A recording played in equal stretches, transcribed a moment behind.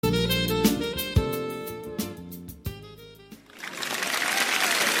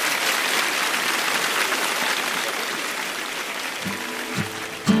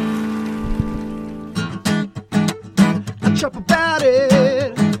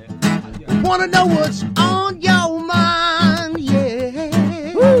wanna know what's on your mind,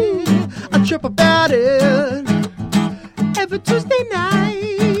 yeah. Woo. I trip about it every Tuesday night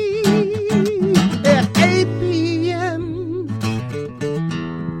at 8 p.m.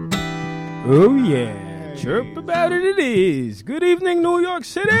 Oh, yeah. Chirp About It is. Good evening, New York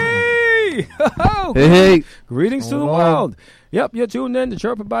City. Hey. Greetings to the world. Yep, you're tuned in to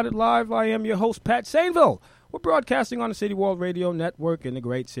Chirp About It Live. I am your host, Pat Sainville. We're broadcasting on the City World Radio Network in the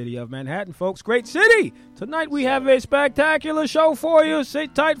great city of Manhattan, folks. Great city! Tonight we have a spectacular show for you.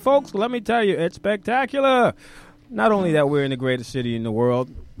 Sit tight, folks. Let me tell you, it's spectacular. Not only that we're in the greatest city in the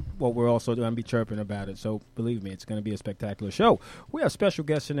world, but we're also going to be chirping about it. So believe me, it's going to be a spectacular show. We have special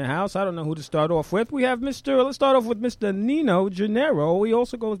guests in the house. I don't know who to start off with. We have let's start off with Mr. Nino Gennaro. He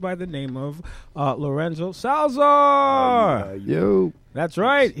also goes by the name of Lorenzo Salazar. Yo. That's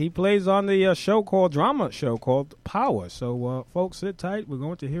right. He plays on the drama show called Power. So, folks, sit tight. We're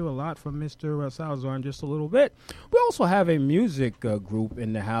going to hear a lot from Mr. Salazar in just a little bit. We also have a music group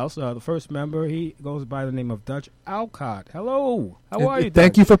in the house. The first member, he goes by the name of Dutch Alcott. Hello. How are you, Dutch?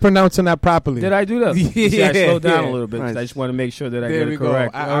 Thank you for pronouncing that properly. Did I do that? See, I slowed down a little bit. Nice. I just want to make sure that I There get we it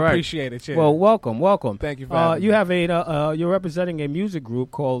correct. go. I appreciate it. Yeah. Well, welcome. Thank you for having me. You have you're representing a music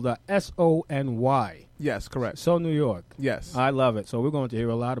group called SONY. Yes, correct. So New York. Yes. I love it. So we're going to hear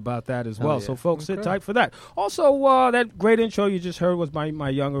a lot about that as well. yeah. So, folks, sit Okay. tight for that. Also, that great intro you just heard was my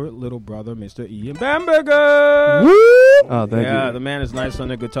younger little brother, Mr. Ian Bamberger. Woo! Oh, thank Yeah, you. the man is nice on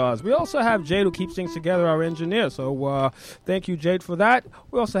the guitars. We also have Jade, who keeps things together, our engineer. So, thank you, Jade, for that.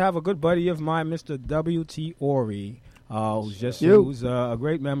 We also have a good buddy of mine, Mr. W.T. Ori, who's a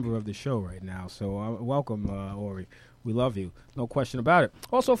great member of the show right now. So, welcome, Ori. We love you. No question about it.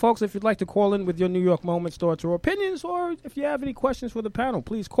 Also, folks, if you'd like to call in with your New York moments, thoughts, or opinions, or if you have any questions for the panel,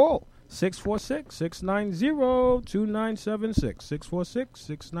 please call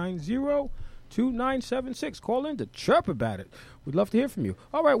 646-690-2976. 646-690-2976. Call in to chirp about it. We'd love to hear from you.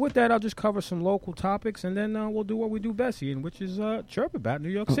 All right, with that, I'll just cover some local topics, and then we'll do what we do best, Ian, which is chirp about New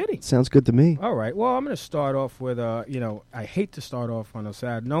York City. Sounds good to me. All right. Well, I'm going to start off with, I hate to start off on a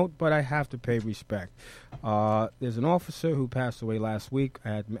sad note, but I have to pay respect. There's an officer who passed away last week.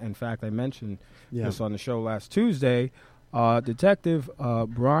 In fact, I mentioned this on the show last Tuesday. Detective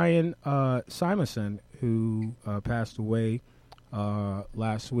Brian Simonson, who passed away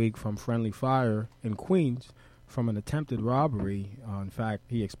last week from friendly fire in Queens from an attempted robbery. In fact,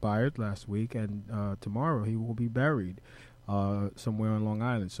 he expired last week, and tomorrow he will be buried somewhere on Long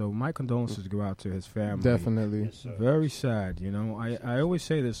Island. So my condolences go out to his family. Definitely. Yes, sir. Very sad. I always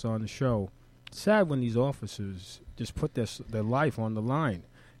say this on the show. It's sad when these officers just put their life on the line.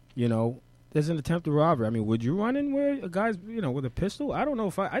 There's an attempted robbery. I mean, would you run in where a guy's, with a pistol? I don't know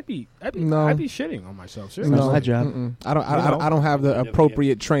if I'd be shitting on myself. Seriously. That's my job. I don't have the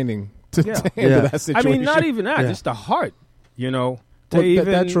appropriate training to handle that situation. I mean, not even that. Just the heart, to even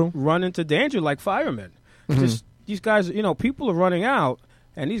that's true. run into danger like firemen. Just these guys, people are running out,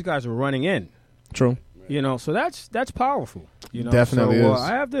 and these guys are running in. True. So that's powerful. Definitely is.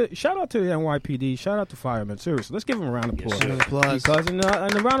 I have to shout out to the NYPD, shout out to firemen. Seriously, let's give them a round of applause. Yes, applause. Because and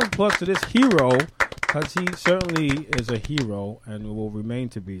a round of applause to this hero, because he certainly is a hero and will remain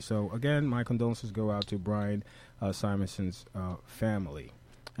to be. So again, my condolences go out to Brian Simonson's family,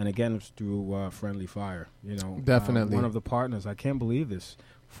 and again it's through friendly fire. Definitely one of the partners. I can't believe this.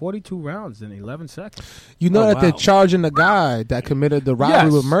 42 rounds in 11 seconds. They're charging the guy that committed the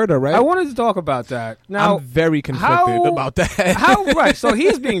robbery with murder, right? I wanted to talk about that. Now, I'm very conflicted about that. How right? So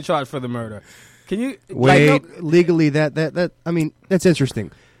he's being charged for the murder. Can you wait? Legally, that I mean, that's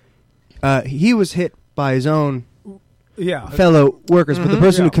interesting. He was hit by his own fellow workers, but the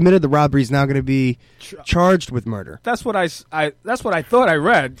person who committed the robbery is now going to be charged with murder. That's what I thought I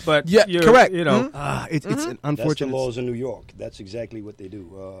read, but you're correct. It's an unfortunate. That's the laws in New York. That's exactly what they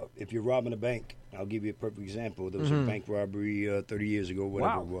do. If you're robbing a bank, I'll give you a perfect example. There was a bank robbery 30 years ago,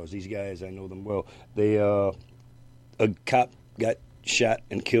 whatever it was. These guys, I know them well. They a cop got shot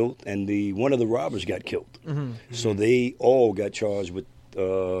and killed, and one of the robbers got killed. So they all got charged with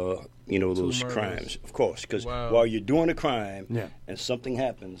those crimes, of course, because while you're doing a crime and something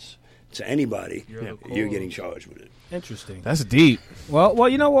happens to anybody, you're getting charged with it. Interesting. That's deep. Well,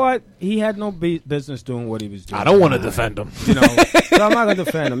 you know what? He had no business doing what he was doing. I don't want to defend him. So I'm not going to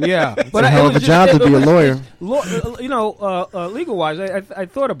defend him. Yeah, but it's a hell of a job to be a lawyer. Legal wise, I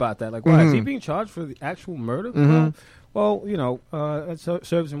thought about that. Like, why is he being charged for the actual murder? Well, it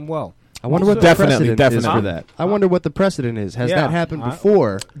serves him well. I wonder what the precedent is for that. I wonder what the precedent is. Has that happened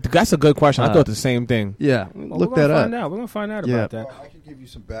before? That's a good question. I thought the same thing. Yeah, look that up. We're going to find out about that. I can give you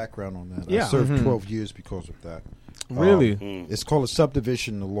some background on that. Yeah. I served 12 years because of that. Really? It's called a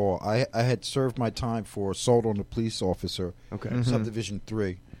subdivision of law. I had served my time for assault on a police officer. Okay. Subdivision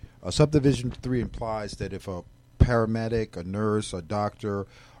 3. Subdivision 3 implies that if a paramedic, a nurse, a doctor,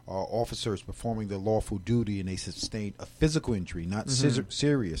 officer is performing their lawful duty and they sustain a physical injury, not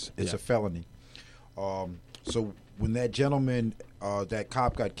serious, it's a felony. So when that gentleman, that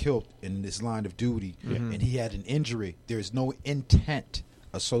cop got killed in this line of duty and he had an injury, there's no intent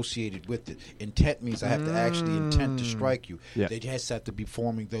associated with it. Intent means I have to actually intend to strike you. Yeah. They just have to be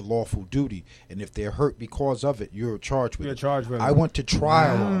performing their lawful duty, and if they're hurt because of it, you're charged with it. I went to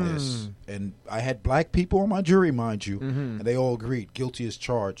trial on this, and I had black people on my jury, mind you, and they all agreed guilty as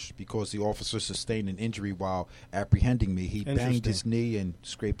charged because the officer sustained an injury while apprehending me. He banged his knee and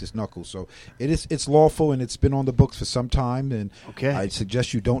scraped his knuckles. So it's lawful, and it's been on the books for some time, and I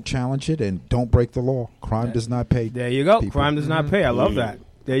suggest you don't challenge it and don't break the law. Crime does not pay. There you go. People. Crime does not pay. I love that.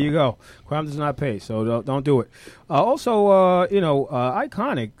 There you go. Crime does not pay, so don't do it. Iconic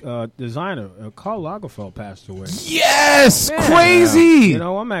designer Karl Lagerfeld passed away. Yes, crazy.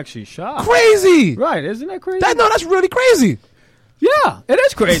 I'm actually shocked. Crazy, right? Isn't that crazy? That's really crazy. Yeah, it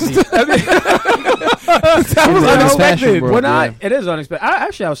is crazy. I mean, that was unexpected. It is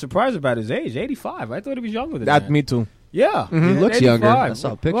unexpected. I was surprised about his age, 85. I thought he was younger than that. Me too. Yeah, he looks 85. younger. I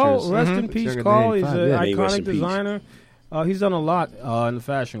saw pictures. Well, rest in peace, Karl. He's an iconic designer. He's done a lot in the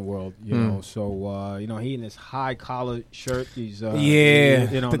fashion world, you know. So, he in his high collar shirt, he's the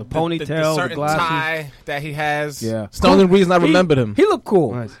ponytail, the glasses, tie that he has. Yeah, it's the only reason I remembered him. He looked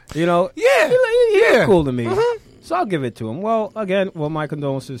cool, nice. He looked cool to me. So I'll give it to him. Well, again, my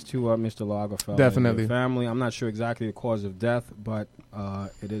condolences to Mr. Lagerfeld. Definitely, and family. I'm not sure exactly the cause of death, but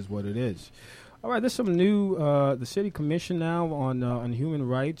it is what it is. All right, there's some new. The city commission now on human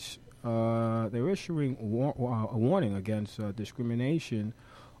rights. They're issuing a warning against discrimination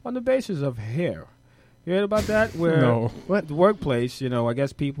on the basis of hair. You heard about that? Where no. The workplace, I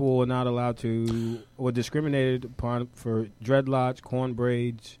guess people are not allowed to, or discriminated upon for dreadlocks, corn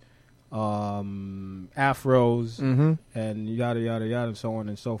braids, afros, and yada, yada, yada, and so on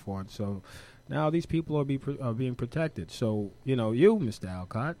and so forth. So now these people are being protected. So, you, Mr.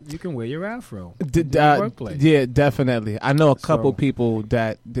 Alcott, you can wear your afro in the workplace. Yeah, definitely. I know a couple people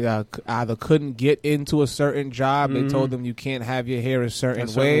that either couldn't get into a certain job. They told them you can't have your hair a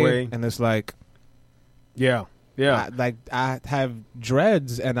certain way. And it's like... Yeah. I have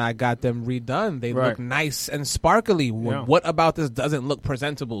dreads, and I got them redone. They look nice and sparkly. Yeah. What about this doesn't look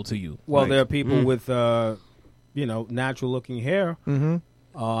presentable to you? Well, there are people with, natural-looking hair.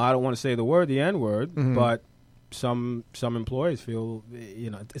 I don't want to say the N-word, but some employers feel,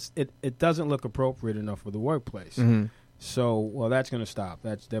 it doesn't look appropriate enough for the workplace. So, that's going to stop.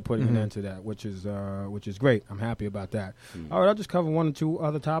 They're putting an end to that, which is great. I'm happy about that. All right, I'll just cover one or two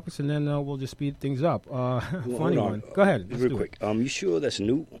other topics, and then we'll just speed things up. Funny one. Go ahead. Real quick. You sure that's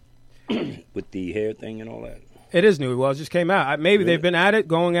new with the hair thing and all that? It is new. Well, it just came out. Maybe they've been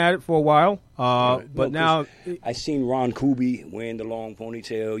going at it for a while, but now... I seen Ron Kuby wearing the long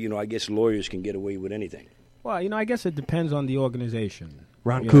ponytail. I guess lawyers can get away with anything. Well, I guess it depends on the organization.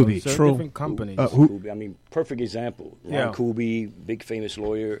 Ron Kuby, true. Different companies. Kuby, perfect example. Ron Kuby, big famous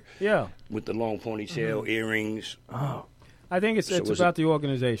lawyer. Yeah. With the long ponytail, earrings. Oh. I think it's about the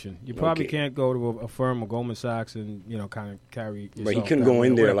organization. You probably can't go to a firm or Goldman Sachs and kind of carry yourself. Right, he couldn't go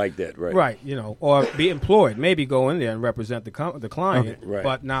in there like that, right? Right, or be employed. Maybe go in there and represent the client,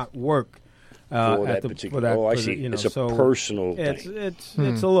 but not work for that particular. I see. It's a personal thing. It's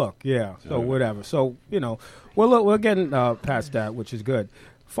a look, yeah. So whatever. So we're getting past that, which is good.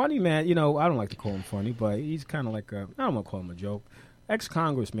 Funny man, I don't like to call him funny, but he's kind of like I don't want to call him a joke.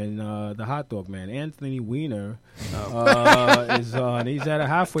 Ex-congressman, the hot dog man, Anthony Weiner, is on. He's at a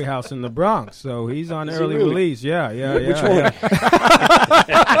halfway house in the Bronx, so he's on early release. Yeah. Which one?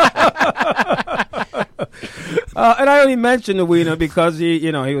 And I only mentioned the Weiner because he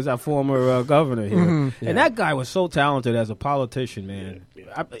was our former governor here, and that guy was so talented as a politician, man.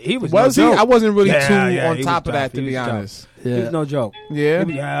 He was. Was no he? Joke. I wasn't really too on top of that, to be honest. Yeah. He was no joke.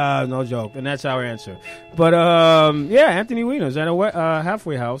 Yeah, no joke, and that's our answer. But Anthony Weiner's at a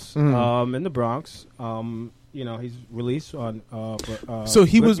halfway house in the Bronx. He's released on. So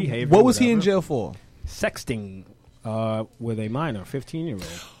he was. What was he in jail for? Sexting with a minor, 15-year-old.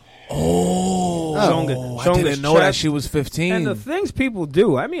 I didn't know that she was 15. And the things people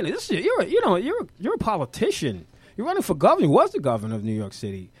do. I mean, you're a politician. You're running for governor. You was the governor of New York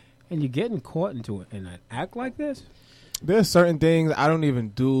City, and you're getting caught into an act like this. There's certain things I don't even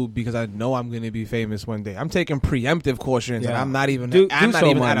do because I know I'm going to be famous one day. I'm taking preemptive cautions, and I'm not even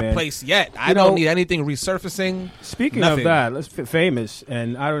at a place yet. I don't need anything resurfacing. Speaking of that, let's famous,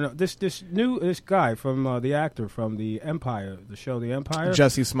 and I don't know this guy from the actor from the Empire, the show The Empire,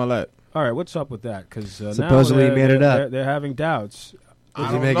 Jussie Smollett. All right, what's up with that? Because supposedly now he made it up. They're having doubts. Did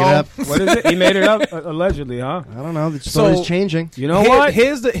he make it up? What is it? He made it up allegedly, huh? I don't know. The story's changing. You know what?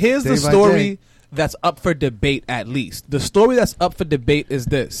 Here's the story that's up for debate. At least the story that's up for debate is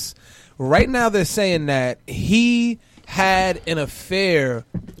this. Right now, they're saying that he had an affair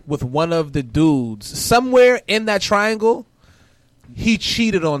with one of the dudes somewhere in that triangle. He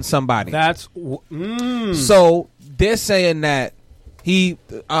cheated on somebody. So they're saying that he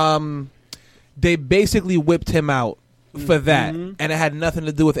they basically whipped him out for that, and it had nothing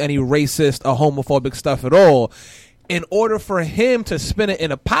to do with any racist or homophobic stuff at all. In order for him to spin it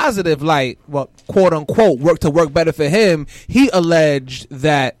in a positive light, well, quote unquote, work better for him, he alleged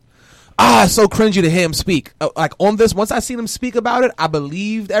that it's so cringy to hear him speak. Like on this, once I seen him speak about it, I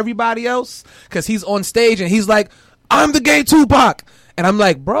believed everybody else because he's on stage and he's like, "I'm the gay Tupac," and I'm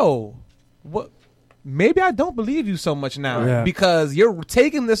like, bro, what? Maybe I don't believe you so much now because you're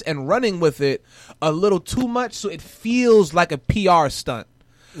taking this and running with it a little too much, so it feels like a PR stunt.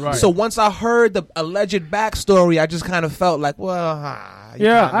 Right. So once I heard the alleged backstory, I just kind of felt like, I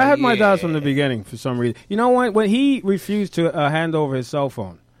had my doubts from the beginning for some reason. You know what? When he refused to hand over his cell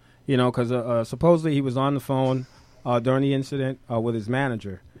phone, because supposedly he was on the phone during the incident with his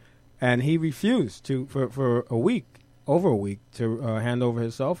manager, and he refused to for over a week, to hand over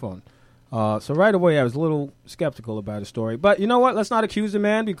his cell phone. So right away, I was a little skeptical about his story. But you know what? Let's not accuse the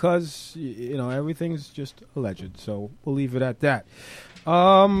man because, everything's just alleged. So we'll leave it at that.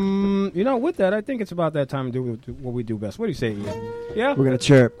 With that, I think it's about that time to do what we do best. What do you say, Ian? Yeah? We're going to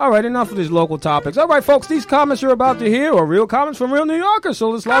chirp. All right, enough of these local topics. All right, folks, these comments you're about to hear are real comments from real New Yorkers.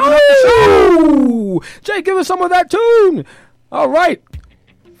 So let's liven up the show. Jay, give us some of that tune. All right,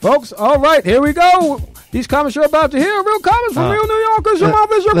 folks. All right, here we go. These comments you're about to hear are real comments from real New Yorkers, your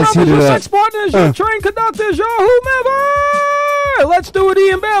mothers, your brothers, your sex partners, your train conductors, your whomever. Let's do it,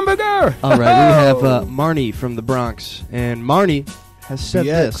 Ian Bamberger. All right, we have Marnie from the Bronx. And Marnie has said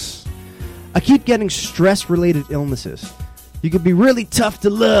this. I keep getting stress-related illnesses. You could be really tough to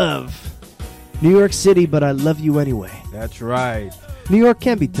love. New York City, but I love you anyway. That's right. New York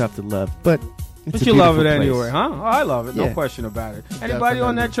can be tough to love, but it's you love it anyway, huh? Oh, I love it. No question about it. Anybody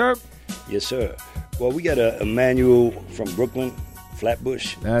on that, Chirp? Yes, sir. Well, we got a Emmanuel from Brooklyn,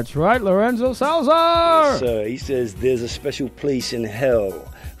 Flatbush. That's right, Lorenzo Salazar. Yes, sir. He says there's a special place in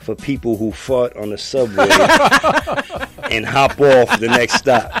hell for people who fart on the subway and hop off the next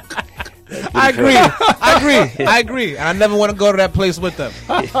stop. I agree. I never want to go to that place with them.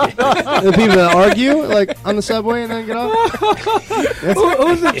 The people that argue, like, on the subway and then get off.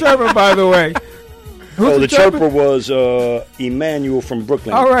 Who's the chirper, by the way? The chirper was Emmanuel from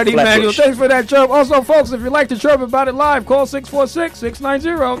Brooklyn. All right, Emmanuel. Thanks for that chirp. Also, folks, if you'd like to chirp about it live, call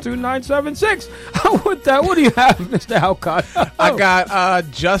 646-690-2976. With that, what do you have, Mr. Alcott? I got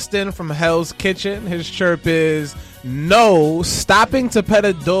Justin from Hell's Kitchen. His chirp is, no, stopping to pet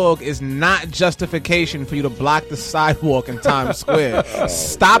a dog is not justification for you to block the sidewalk in Times Square.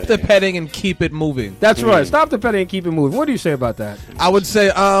 Stop the petting and keep it moving. That's right. Stop the petting and keep it moving. What do you say about that? I would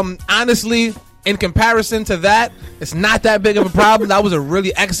say, honestly, in comparison to that, it's not that big of a problem. That was a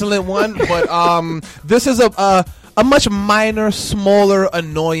really excellent one, but this is a much minor, smaller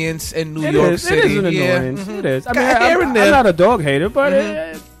annoyance in New York City. It is an annoyance. Mm-hmm. It is. I mean, I'm not a dog hater, but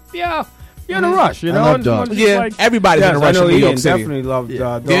you're in a rush, you know. I love dogs. Everybody's in a rush in New York City. Definitely love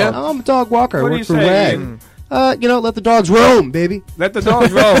dogs. Yeah, I'm a dog walker. What do you say? Let the dogs roam, baby. Let the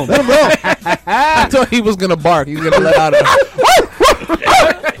dogs roam. Let them roam. I thought he was gonna bark. He was gonna let out a.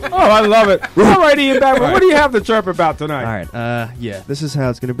 Oh, I love it. All right, Ian Bamberger, what do you have to chirp about tonight? All right, this is how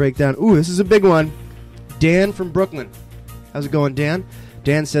it's going to break down. Ooh, this is a big one. Dan from Brooklyn. How's it going, Dan?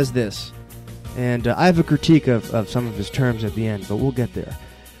 Dan says this, and I have a critique of some of his terms at the end, but we'll get there.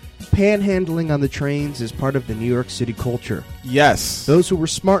 Panhandling on the trains is part of the New York City culture. Yes. Those who were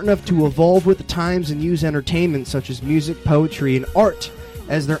smart enough to evolve with the times and use entertainment such as music, poetry, and art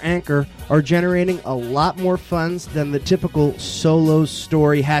as their anchor are generating a lot more funds than the typical solo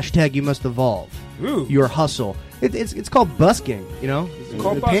story # you must evolve. Ooh. Your hustle. It's called busking, you know? It's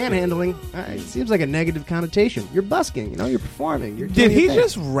called busking. Panhandling, it seems like a negative connotation. You're busking, you know? You're performing. Did he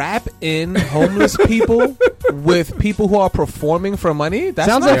just wrap in homeless people with people who are performing for money? That's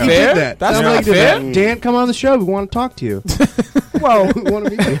sounds not like fair. You did that. That's sounds not like fair. That. Dan, come on the show. We want to talk to you. Well, we want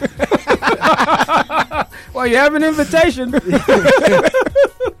to meet you. Well, you have an invitation.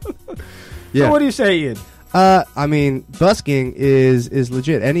 Yeah. So what do you say, Ian? I mean, busking is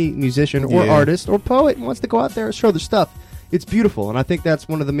legit. Any musician or artist or poet wants to go out there and show their stuff. It's beautiful, and I think that's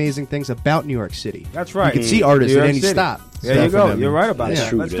one of the amazing things about New York City. That's right. You can see artists at any stop. There you go. You're right about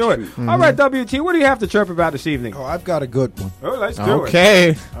that. Let's do it. All right, WT, what do you have to chirp about this evening? Oh, I've got a good one. Oh, let's do it.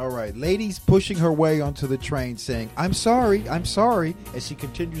 Okay. All right. Ladies pushing her way onto the train saying, I'm sorry, as she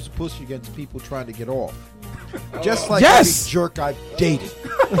continues to push against people trying to get off. Just like every jerk I've dated.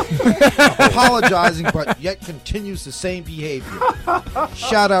 Apologizing, but yet continues the same behavior.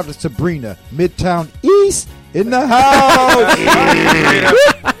 Shout out to Sabrina, Midtown East in the house.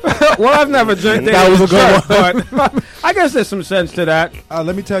 Well, I've never drank that. Was a good one. But I guess there's some sense to that.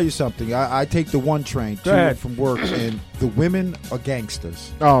 Let me tell you something. I take the 1 train to and from work, and the women are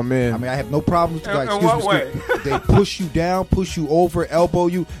gangsters. Oh, man. I mean, I have no problem with the guys. In what way? They push you down, push you over, elbow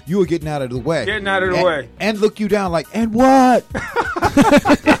you. You are getting out of the way. Getting out of the way. And look you down like, and what?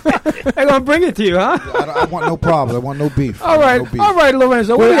 They're going to bring it to you, huh? I want no problem. I want no beef. All right,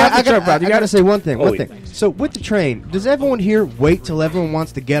 Lorenzo. What do you have to chirp about? I got to say one thing. So with the train, does everyone here wait till everyone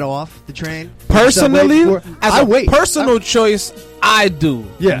wants to get off the train? Personally, as a wait. personal choice, I do.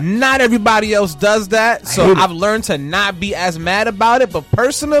 Yeah. Not everybody else does that, so I've learned to not be as mad about it. But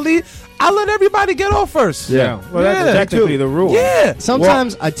personally, I let everybody get off first. Yeah. Well, that's technically the rule. Yeah.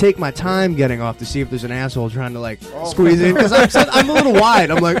 Sometimes I take my time getting off to see if there's an asshole trying to squeeze in because I'm a little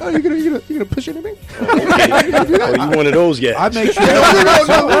wide. I'm like, oh, you gonna push into me? Oh, you one of those guys? I make sure.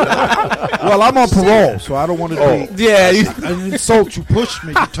 Well, I'm on parole, so I don't want to be. Yeah. I insult you, push me,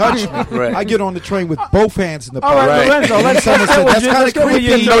 you touch me. Right. I get on the train with both hands in the All pocket. right, Lorenzo. Let's that's kind of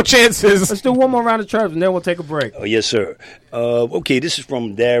creepy. No chances. Let's do one more round of chirps, and then we'll take a break. Oh, yes, sir. Okay, this is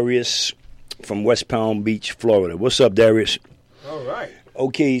from Darius from West Palm Beach, Florida. What's up, Darius? All right.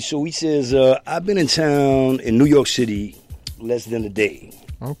 Okay, so he says, I've been in town in New York City less than a day.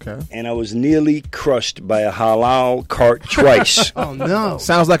 Okay. And I was nearly crushed by a halal cart twice. Oh, no.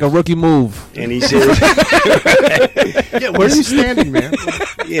 Sounds like a rookie move. And he says, yeah, where are you standing, man?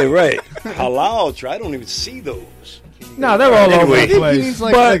 yeah, right. Halal, I don't even see those. No, they're all over the place. He needs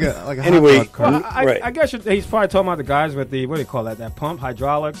like a anyway, hot dog cart. right. I guess he's probably talking about the guys with the, what do you call that pump,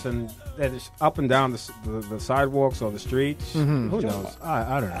 hydraulics, and that is up and down the sidewalks or the streets. Mm-hmm. Who knows?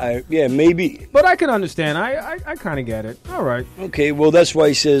 I don't know. Yeah, maybe. But I can understand. I kind of get it. All right. Okay, well, that's why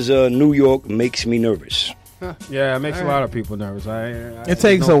he says New York makes me nervous. Yeah, it makes a lot of people nervous. It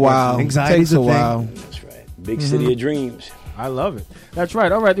takes a while. Anxiety's a while. That's right. Big city of dreams. I love it. That's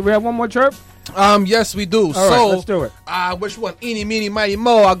right. All right. Do we have one more chirp? Yes, we do. All right, let's do it. Which one? Eeny, meeny, mighty,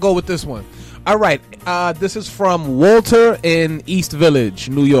 mo. I'll go with this one. All right. This is from Walter in East Village,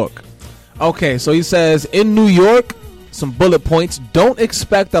 New York. Okay, so he says, in New York, some bullet points. Don't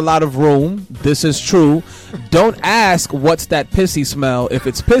expect a lot of room. This is true. Don't ask what's that pissy smell. If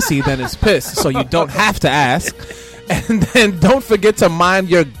it's pissy, then it's piss. So you don't have to ask. And then don't forget to mind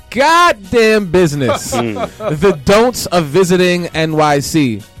your goddamn business. The don'ts of visiting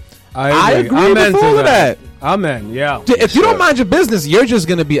NYC. I agree with all of that. Amen. Yeah. If you don't mind your business, you're just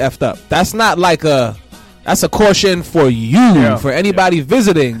gonna be effed up. That's not like that's a caution for you, for anybody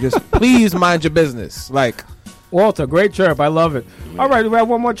visiting. Just please mind your business. Like Walter, great chirp. I love it. All right, do we have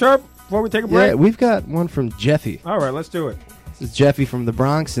one more chirp before we take a break? Yeah, we've got one from Jeffy. All right, let's do it. This is Jeffy from the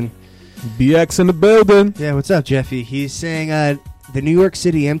Bronx, and BX in the building. Yeah, what's up, Jeffy? He's saying the New York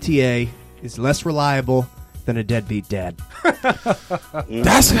City MTA is less reliable than a deadbeat dad.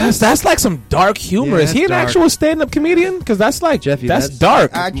 That's like some dark humor. Yeah, is he an dark. actual stand-up comedian? Because that's like Jeffy, that's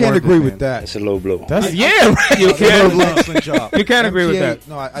dark. I can't agree with that. That's a low blow. That's right. You can't. Excellent job. You can't agree with that.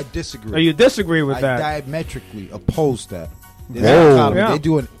 No, I disagree. Oh, you disagree with that? I diametrically oppose that. Whoa. They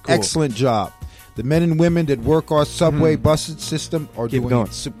do an excellent job. The men and women that work our subway bus system are doing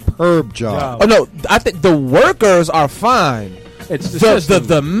a superb job. Oh no, I think the workers are fine. It's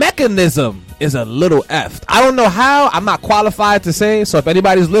the mechanism is a little effed. I don't know how. I'm not qualified to say. So if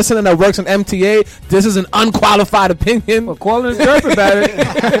anybody's listening that works in MTA, this is an unqualified opinion. Well, call in a chirp about it.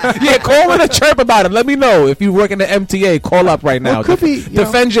 Yeah, call in a chirp about it. Let me know if you work in the MTA. Call up right now. Well,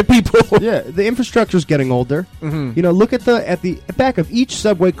 defend your people. Yeah, the infrastructure's getting older. Mm-hmm. You know, look at the back of each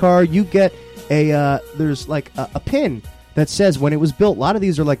subway car. You get there's like a pin that says when it was built. A lot of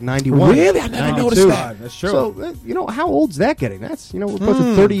these are like 91. Really? I never noticed that. That's true. So, how old's that getting? That's, we're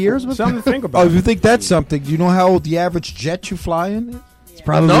approaching 30 years with something to think about. Oh, if you think that's something, do you know how old the average jet you fly in? It's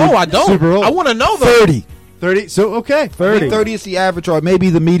probably no, I don't. Super old. I want to know though. 30. So, okay. 30 is the average or maybe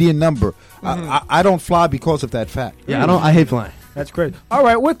the median number. I don't fly because of that fact. Yeah, I hate flying. That's great. All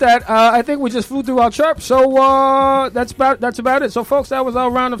right, with that, I think we just flew through our chirps. So that's about it. So, folks, that was our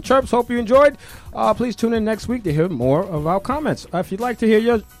round of chirps. Hope you enjoyed. Please tune in next week to hear more of our comments. If you'd like to hear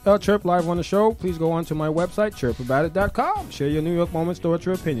your chirp live on the show, please go on to my website, chirpaboutit.com. Share your New York moments, thoughts,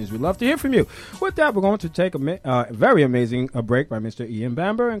 your opinions. We'd love to hear from you. With that, we're going to take a very amazing break by Mr. Ian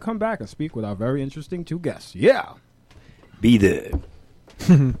Bamber and come back and speak with our very interesting two guests. Yeah. Be there.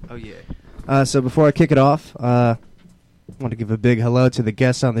 Oh, yeah. So before I kick it off, I want to give a big hello to the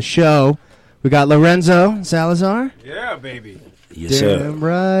guests on the show. We got Lorenzo Salazar. Yeah, baby. Yes, sir. Damn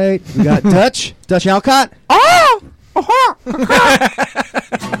right. We got Dutch Alcott. Oh!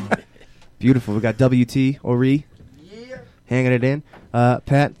 Beautiful. We got WT Ori. Yeah. Hanging it in.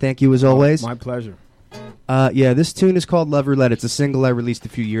 Pat, thank you as always. My pleasure. Yeah, this tune is called Love Roulette. It's a single I released a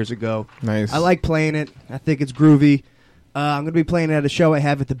few years ago. Nice. I like playing it. I think it's groovy. I'm going to be playing it at a show I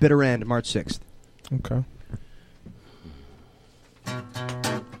have at the Bitter End, March 6th. Okay.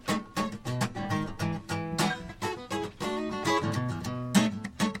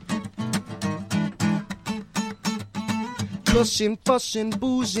 Cussing, fussing,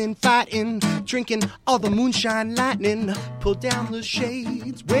 boozing, fighting, drinking all the moonshine lightning. Pull down the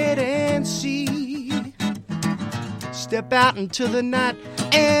shades, wait and see. Step out into the night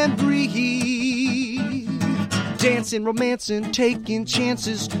and breathe. Dancing, romancing, taking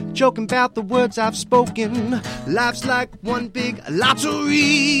chances, joking about the words I've spoken. Life's like one big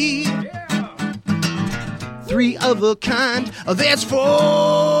lottery. Three of a kind, that's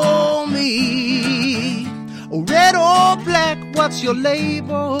for me. Red or black, what's your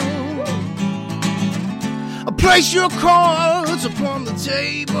label? Place your cards upon the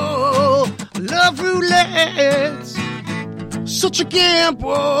table. Love roulette, such a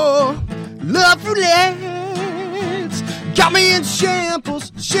gamble. Love roulette, got me in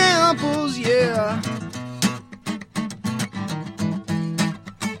shambles, yeah.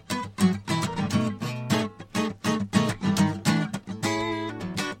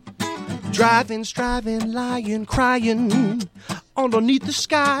 Driving, striving, lying, crying, underneath the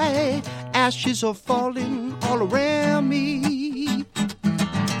sky, ashes are falling all around me.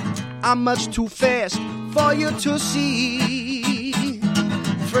 I'm much too fast for you to see.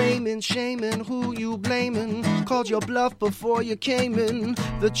 Framing, shaming, who you blaming? Called your bluff before you came in.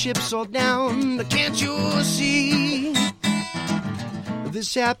 The chips are down, can't you see?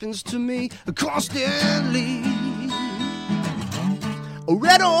 This happens to me constantly.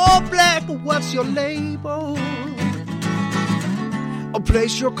 Red or black, what's your label?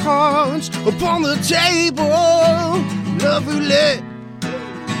 Place your cards upon the table. Love roulette,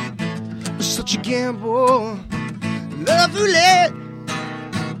 such a gamble. Love roulette,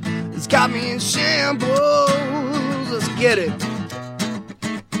 it's got me in shambles. Let's get it.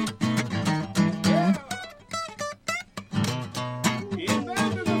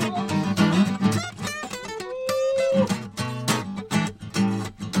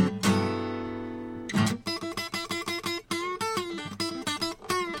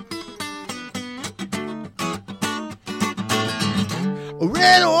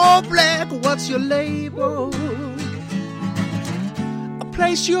 Red or black, what's your label?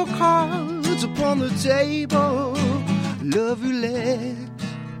 Place your cards upon the table. Love roulette,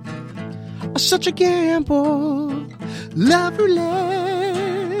 such a gamble. Love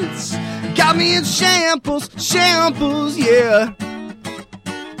roulette, got me in shambles, yeah.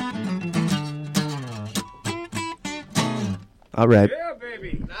 All right. Yeah,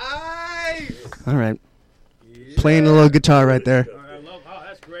 baby. Nice. All right. Yeah. Playing a little guitar right there.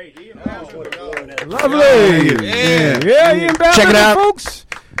 Great. Ian lovely. Yeah, Ian Bamberger, check it out, folks.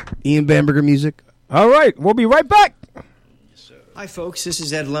 Ian Bamberger music. All right, we'll be right back. Hi, folks. This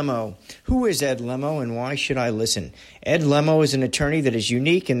is Ed Lemo. Who is Ed Lemo and why should I listen? Ed Lemo is an attorney that is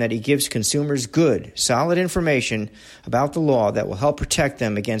unique in that he gives consumers good, solid information about the law that will help protect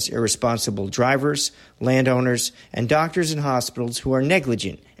them against irresponsible drivers, landowners, and doctors and hospitals who are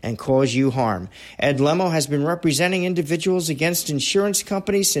negligent and cause you harm. Ed Lemo has been representing individuals against insurance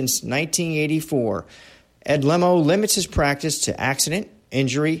companies since 1984. Ed Lemo limits his practice to accident,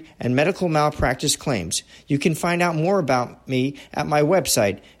 injury, and medical malpractice claims. You can find out more about me at my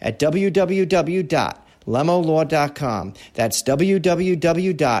website at www.lemolaw.com. That's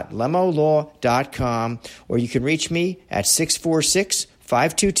www.lemolaw.com, or you can reach me at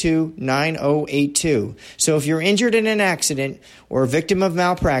 646-522-9082. So if you're injured in an accident or a victim of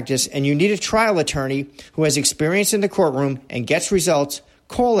malpractice and you need a trial attorney who has experience in the courtroom and gets results,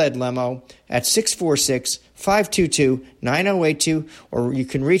 Call Ed Lemo at 646-522-9082, or you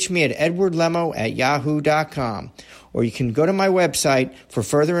can reach me at edwardlemo@yahoo.com. Or you can go to my website for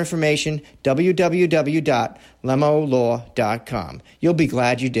further information, www.lemolaw.com. You'll be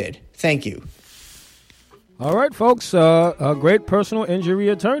glad you did. Thank you. All right, folks. A great personal injury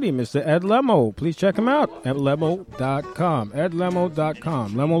attorney, Mr. Ed Lemo. Please check him out at lemmo.com.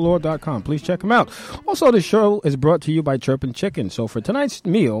 edlemo.com. lemolaw.com. Please check him out. Also, the show is brought to you by Chirpin' Chicken. So for tonight's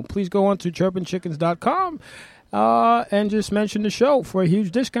meal, please go on to chirpinchickens.com and just mention the show for a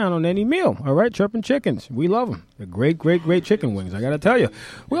huge discount on any meal. All right, Chirpin' Chickens. We love them. They're great, great, great chicken wings, I got to tell you.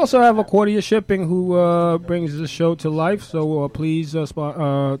 We also have Accordia Shipping, who brings the show to life. So please reach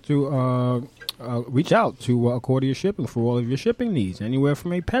out to Accordia Shipping for all of your shipping needs, anywhere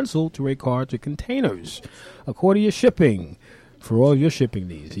from a pencil to a car to containers. Accordia Shipping for all of your shipping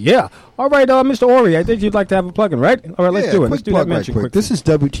needs. Yeah. All right, Mr. Ori, I think you'd like to have a plug-in, right? All right, let's do it. Let's do that mention quick. This is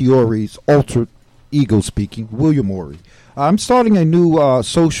W.T. Ori's alter ego speaking, William Ori. I'm starting a new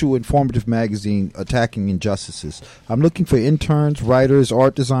social informative magazine, Attacking Injustices. I'm looking for interns, writers,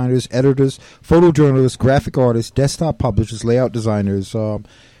 art designers, editors, photojournalists, graphic artists, desktop publishers, layout designers,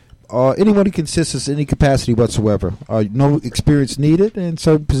 anyone who can assist us in any capacity whatsoever. No experience needed, and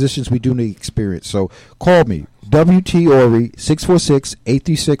certain positions we do need experience. So call me, W.T. Ori,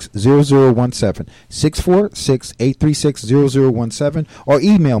 646-836-0017, 646-836-0017, or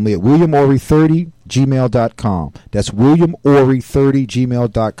email me at williamori30gmail.com. That's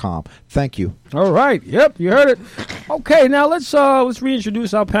williamori30gmail.com. Thank you. All right. Yep, you heard it. Okay, now let's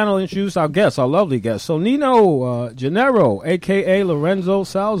reintroduce our panel, introduce our guests, our lovely guests. So Nino Gennaro, a.k.a. Lorenzo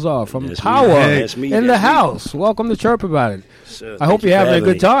Salazar from Power in the house. Welcome to Chirp About It. Sir, I hope you're having a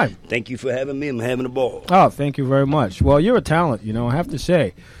good time. Thank you for having me. I'm having a ball. Oh, thank you very much. Well, you're a talent, I have to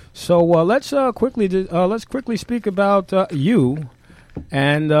say. So let's quickly speak about you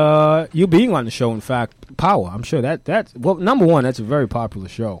and you being on the show. In fact, Power. I'm sure that's well. Number one, that's a very popular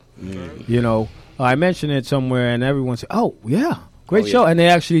show. Mm. I mentioned it somewhere, and everyone said, "Oh, yeah, great show," and they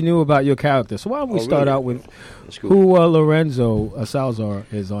actually knew about your character. So why don't we start out with who Lorenzo Salazar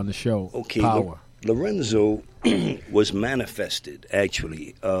is on the show? Okay, Power. Lorenzo was manifested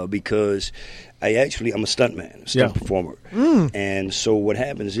actually because I'm a stuntman, stunt performer, and so what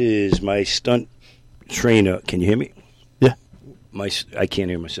happens is my stunt trainer. Can you hear me? Yeah. I can't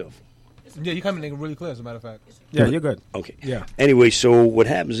hear myself. Yeah, you're coming in really clear, as a matter of fact. Yeah, you're good. Okay. Yeah. Anyway, so what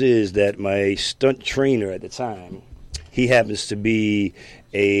happens is that my stunt trainer at the time, he happens to be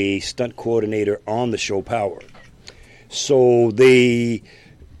a stunt coordinator on the show Power. So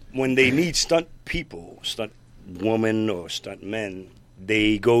when they need stunt people, stunt women or stunt men,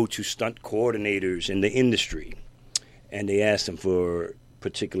 they go to stunt coordinators in the industry, and they ask them for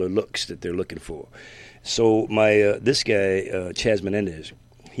particular looks that they're looking for. So my this guy, Chaz Menendez,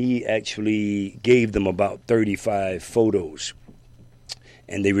 he actually gave them about 35 photos,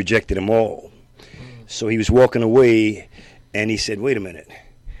 and they rejected them all. So he was walking away, and he said, "Wait a minute,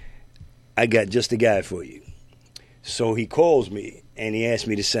 I got just the guy for you." So he calls me, and he asked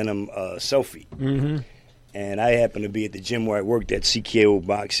me to send him a selfie. Mm-hmm. And I happened to be at the gym where I worked at, CKO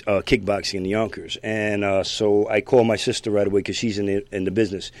Kickboxing in Yonkers. And so I called my sister right away because she's in the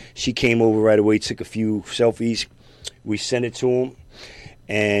business. She came over right away, took a few selfies. We sent it to him.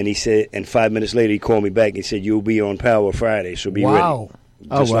 And he said, and 5 minutes later, he called me back and he said, "You'll be on Power Friday, so be ready."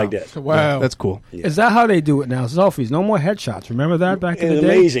 Just like that. Wow. That's cool. Yeah. Is that how they do it now? Selfies. No more headshots. Remember that back in the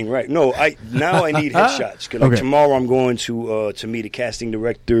day? Amazing, right? No, now I need headshots. Because tomorrow I'm going to meet a casting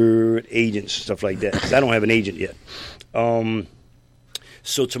director, agents, stuff like that. 'Cause I don't have an agent yet.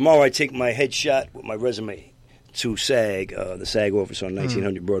 So tomorrow I take my headshot with my resume to SAG, the SAG office on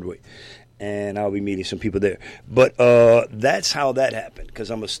 1900 Broadway. And I'll be meeting some people there. But that's how that happened.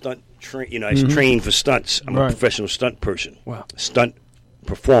 Because I'm a stunt I train for stunts. I'm a professional stunt person. Wow. Stunt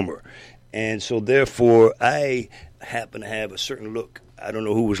performer. And so therefore I happen to have a certain look. I don't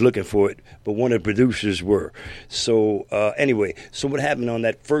know who was looking for it, but one of the producers were. So anyway, so what happened on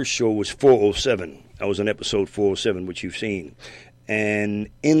that first show was 407. I was on episode 407, which you've seen. And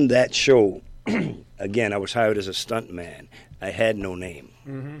in that show, again, I was hired as a stunt man. I had no name.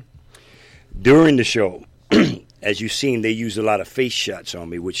 Mm-hmm. During the show, as you've seen, they used a lot of face shots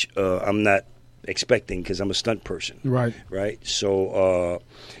on me, which I'm not expecting because I'm a stunt person. Right. So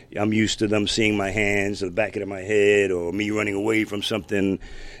I'm used to them seeing my hands or the back of my head or me running away from something.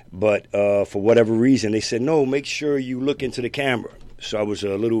 But for whatever reason, they said, "No, make sure you look into the camera." So I was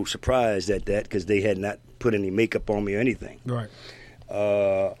a little surprised at that because they had not put any makeup on me or anything. Right.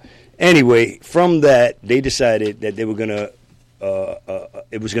 Anyway, from that, they decided that they were going to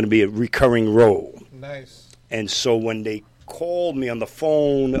it was going to be a recurring role. Nice. And so when they called me on the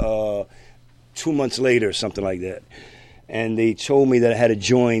phone 2 months later, something like that. And they told me that I had to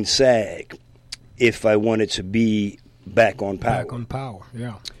join SAG if I wanted to be back on Power. Back on Power,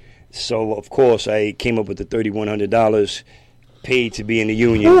 yeah. So, of course, I came up with the $3,100 paid to be in the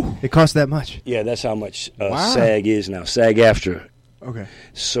union. Ooh, it cost that much? Yeah, that's how much SAG is now, SAG-AFTRA. Okay.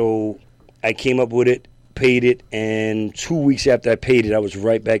 So I came up with it, paid it, and 2 weeks after I paid it, I was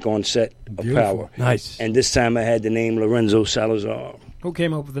right back on set of Power. Nice. And this time I had the name Lorenzo Salazar. Who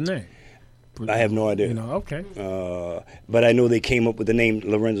came up with the name? I have no idea. Okay. But I know they came up with the name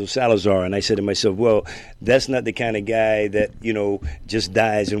Lorenzo Salazar, and I said to myself, well, that's not the kind of guy that, just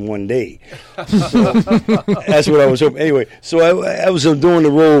dies in one day. So that's what I was hoping. Anyway, so I was doing the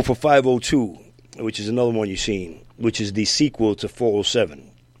role for 502, which is another one you've seen, which is the sequel to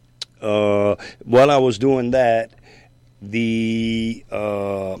 407. While I was doing that, I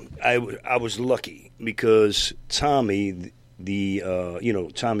was lucky because Tommy,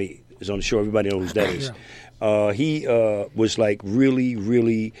 Tommy is on the show. Everybody knows who that is. Yeah. He was like really,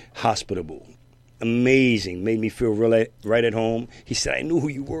 really hospitable. Amazing. Made me feel really right at home. He said, I knew who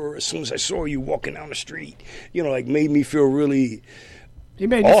you were as soon as I saw you walking down the street. Made me feel really He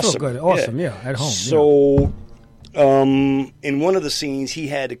made you feel good. Awesome, yeah, at home. So, in one of the scenes, he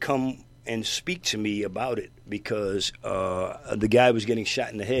had to come and speak to me about it because the guy was getting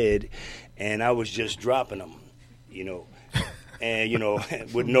shot in the head, and I was just dropping him,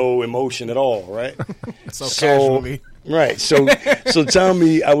 and with no emotion at all, right? so casually, right? So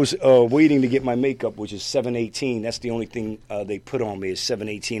Tommy, I was waiting to get my makeup, which is 718. That's the only thing they put on me is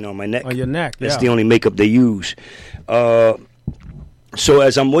 718 on my neck. On your neck, That's the only makeup they use. So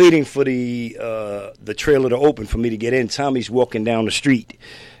as I'm waiting for the trailer to open for me to get in, Tommy's walking down the street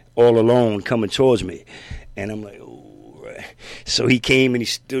all alone, coming towards me, and I'm like, so he came and he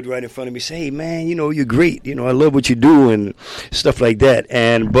stood right in front of me, say, hey, man, you're great. I love what you do and stuff like that.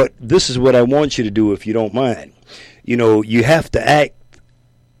 But this is what I want you to do if you don't mind. You have to act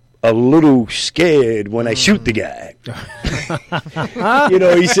a little scared when I shoot the guy.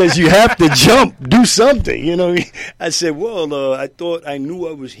 He says, you have to jump, do something. I said, well, I thought I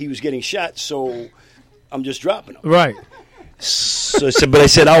knew he was getting shot, so I'm just dropping him. Right. So I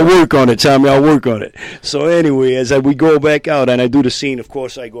said, I'll work on it, Tommy. I'll work on it. So anyway, as we go back out and I do the scene, of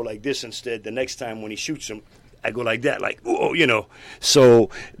course, I go like this instead. The next time when he shoots him, I go like that, like, oh,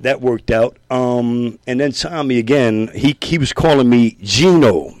 So that worked out. And then Tommy, again, he was calling me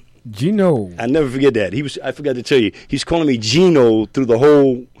Gino. I never forget that. I forgot to tell you, he's calling me Gino through the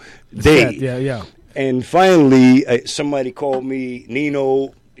whole day. Yeah. And finally, somebody called me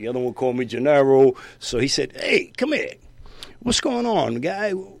Nino. The other one called me Gennaro. So he said, hey, come here. What's going on,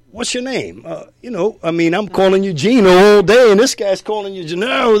 guy? What's your name? I'm calling you Gino all day, and this guy's calling you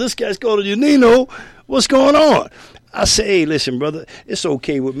Gennaro. This guy's calling you Nino. What's going on? I say, hey, listen, brother, it's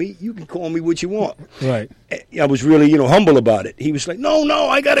okay with me. You can call me what you want. Right. I was really, humble about it. He was like, no,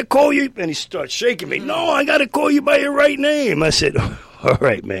 I got to call you. And he starts shaking me. No, I got to call you by your right name. I said, all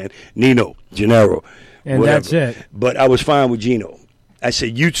right, man, Nino, Gennaro. And whatever. That's it. But I was fine with Gino. I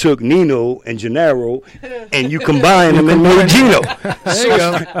said, you took Nino and Gennaro, and you combined them and made Gino.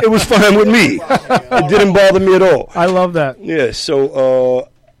 So it was fine with me. It didn't bother me at all. I love that. Yeah, so,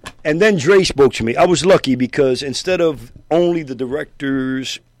 and then Dre spoke to me. I was lucky because instead of only the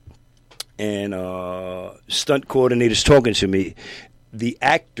directors and stunt coordinators talking to me, the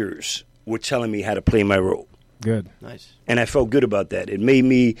actors were telling me how to play my role. Good. Nice. And I felt good about that.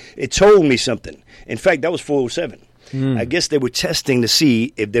 It told me something. In fact, that was 407. I guess they were testing to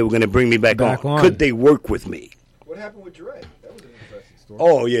see if they were going to bring me back on. Could they work with me? What happened with Dre? That was an interesting story.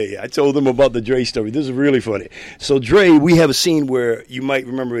 Oh, yeah. I told them about the Dre story. This is really funny. So, Dre, we have a scene where you might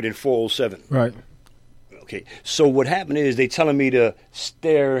remember it in 407. Right. Okay. So, what happened is they telling me to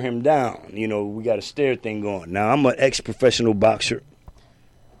stare him down. We got a stare thing going. Now, I'm an ex-professional boxer.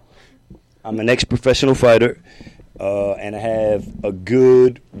 I'm an ex-professional fighter. And I have a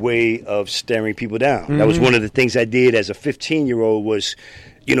good way of staring people down. Mm-hmm. That was one of the things I did as a 15-year-old was,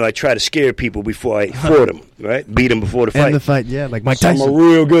 I try to scare people before I fought them, right? Beat them before the fight. And the fight, yeah, like Mike Tyson. I'm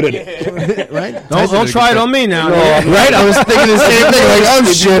real good at it. Right? Don't try it on me now. No, right? I was thinking the same thing. Like,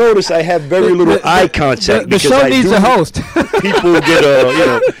 oh, shit. You notice I have very little eye contact. The show needs a host. People get,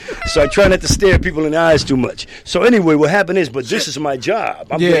 so I try not to stare people in the eyes too much. So anyway, what happened is, but this is my job.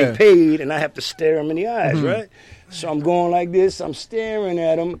 I'm getting paid, and I have to stare them in the eyes, right? So I'm going like this. I'm staring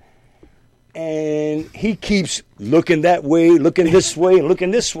at him, and he keeps looking that way, looking this way, and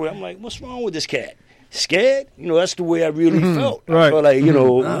looking this way. I'm like, what's wrong with this cat? Scared? That's the way I really felt. Right. I felt like,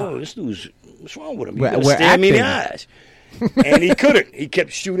 oh, this dude's, what's wrong with him? He gotta stare me in the eyes. And he couldn't. He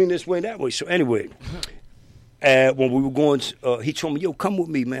kept shooting this way, that way. So anyway, when we were going, he told me, yo, come with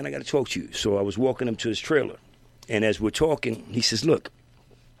me, man. I got to talk to you. So I was walking him to his trailer. And as we're talking, he says, look,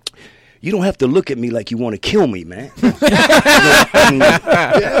 you don't have to look at me like you want to kill me, man. I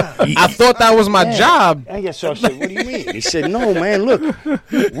thought that was my job. I guess so. I said, what do you mean? He said, no, man, look,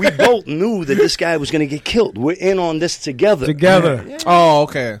 we both knew that this guy was going to get killed. We're in on this together. Yeah. Oh,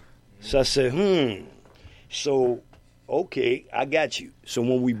 okay. So I said, So, okay, I got you. So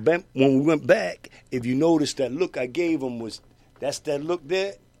when we went back, if you notice that look I gave him that's that look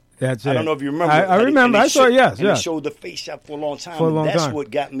there. That's I it. don't know if you remember. I remember. I saw it, yes. He showed the face shot for a long time. That's what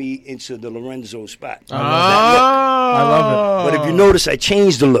got me into the Lorenzo spot. I love it. But if you notice, I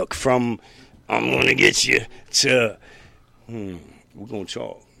changed the look from I'm going to get you to we're going to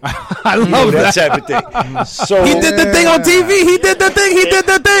talk. I love that type of thing. So he did the thing on TV. He did the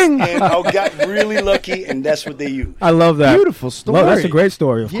thing. And I got really lucky, and that's what they used. I love that. Beautiful story. Well, that's a great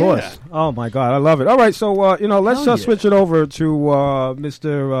story, of course. Oh my God, I love it. All right, so let's switch it over to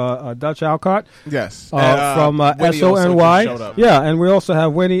Mr. Dutch Alcott. Yes, from SONY. Yeah, and we also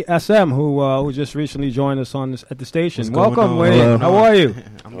have Winnie SM, who just recently joined us at the station. Welcome, Winnie. Hello. How are you?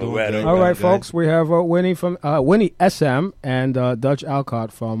 I'm doing good. All right, folks. We have Winnie from Winnie SM and Dutch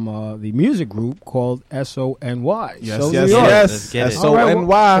Alcott from the music group called SONY. Yes. SONY.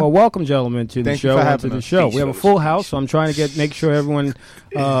 Well, welcome, gentlemen, to the show. Peace, we have a full house, so I'm trying to make sure everyone,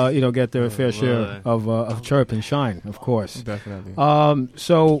 get their fair share of chirp and shine, of course. Definitely.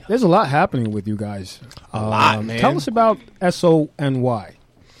 So there's a lot happening with you guys. A lot, man. Tell us about SONY.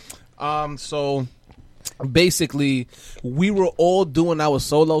 So basically, we were all doing our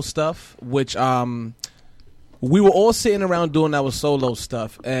solo stuff, which we were all sitting around doing our solo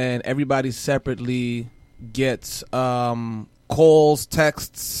stuff, and everybody separately gets calls,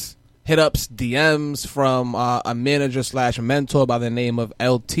 texts, hit-ups, DMs from a manager / mentor by the name of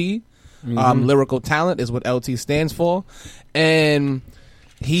LT. Lyrical Talent is what LT stands for. And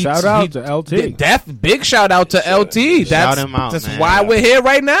shout out to LT. Big shout out to LT. Shout him out, that's man. why we're here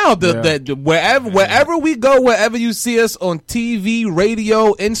right now. Wherever we go, wherever you see us on TV,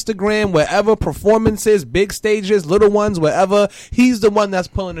 radio, Instagram, wherever performances, big stages, little ones, wherever, he's the one that's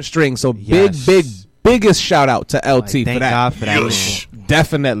pulling the string. So biggest shout out to LT for thank that. God for that.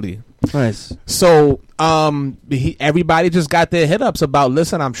 Definitely. Nice. So everybody just got their hit ups about,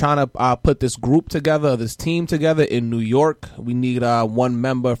 listen, I'm trying to put this group together, this team together in New York. We need one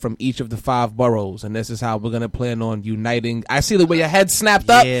member from each of the 5 boroughs, and this is how we're gonna plan on uniting. I see the way your head snapped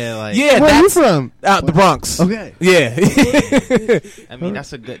up. Yeah, where are you from? The Bronx. Okay. Yeah. I mean,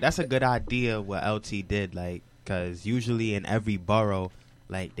 that's a good idea what LT did, like, because usually in every borough,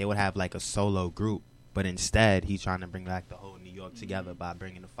 like, they would have like a solo group, but instead he's trying to bring like the whole New York together by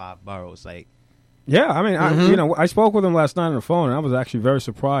bringing the 5 boroughs. Like, yeah, I mean, I spoke with him last night on the phone, and I was actually very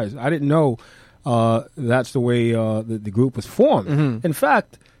surprised. I didn't know that's the way the group was formed. In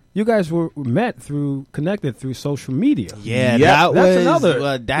fact, you guys were connected through social media. Yeah, that's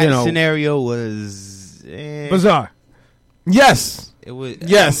another. That scenario was bizarre. Yes. It was.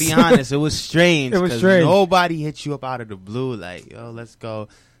 Yes. To be honest, it was strange. It was strange. Nobody hit you up out of the blue like, yo, let's go,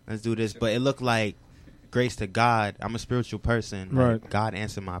 let's do this. But it looked like, grace to God, I'm a spiritual person. Right. Like, God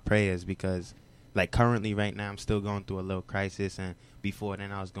answered my prayers because, like, currently right now I'm still going through a little crisis, and before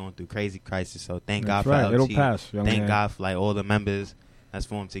then I was going through crazy crisis. So thank God for LT. It'll pass. Thank God for like all the members that's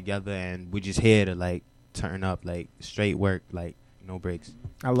formed together, and we're just here to like turn up, like straight work, like no breaks.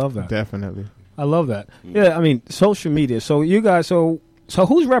 I love that. Definitely. I love that. Yeah, I mean, social media. So you guys, so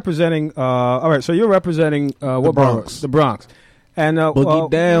who's representing? All right, so you're representing what Bronx. The Bronx. And Boogie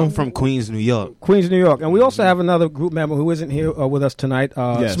down from Queens, New York. And we also have another group member who isn't here with us tonight.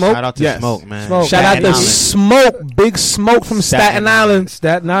 Yes. Smoke. Shout out to Smoke, man. Smoke. Shout out to Smoke, Big Smoke from Staten Island.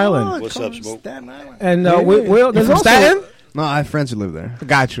 Staten Island. What's up, Smoke? Staten Island. And we'll there's From also, Staten? No, I have friends who live there.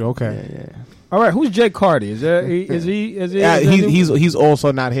 Got you. Okay. Yeah. All right, who's Jake Cardi? Is he? Yeah, he's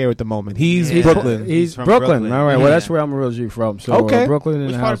also not here at the moment. He's Brooklyn. He's from Brooklyn. Brooklyn. All right. Yeah. Well, that's where I'm originally from. So Okay. Brooklyn in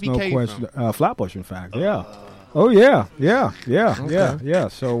Which the part house, of no BK question. Flatbush, in fact. Yeah. Oh yeah.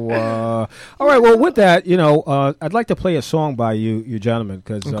 So all right. Well, with that, I'd like to play a song by you gentlemen,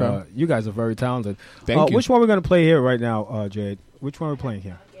 because you guys are very talented. Thank you. Which one we're going to play here right now, Jade? Which one are we playing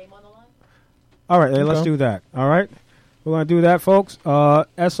here? Game on the Line. All right, let's do that. All right, we're going to do that, folks.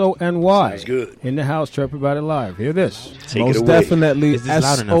 SONY. Sounds good. In the house, Chirp About It live. Hear this. Take Most it away. definitely. Is this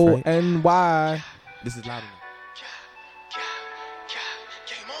loud enough, right? SONY. This is loud enough.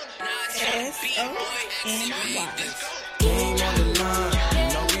 Game on the line, you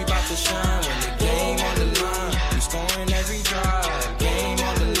know we about to shine. When the game on the line, we scoring every drive. Game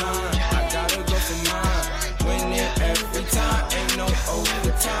on the line, I gotta go for mine. Win it every time, ain't no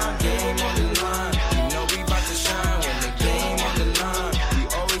overtime. Game on the line, you know we about to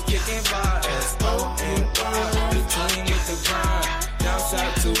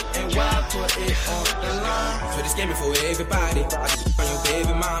scamming for everybody. I just on your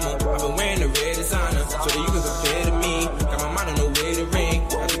baby mama. I've been wearing the red designer, so that you can compare to me. Got my mind on the way to ring.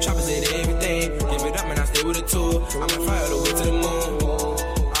 Got the choppers at everything. Give it up and I stay with a tool. I might fly all the way to the moon.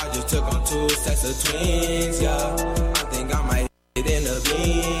 I just took on 2 sets of twins, yeah. I think I might hit in the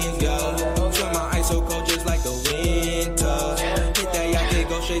beans, yeah. Feel my ice so cold just like the winter. Hit that yacht, they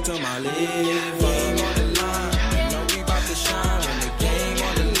go straight to my liver. Game on the line, you know we about to shine. When the game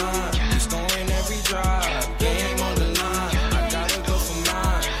on the line, we scoring every drive. Game on the line, I gotta go for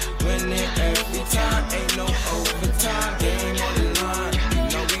mine. Winning every time, ain't no overtime. Game on the line, you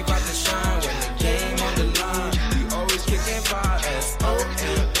know we about to shine. When the game on the line, we always kicking by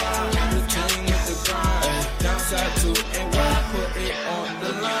S-O-N-Y. The team with the grind, downside to and why put it on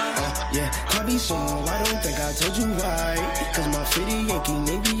the line. Yeah, call me song, I don't think I told you why. Cause my fitty Yankee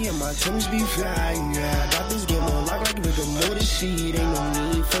Navy and my Timbs be flying. Yeah, I got this game on lock like with a motor seat. Ain't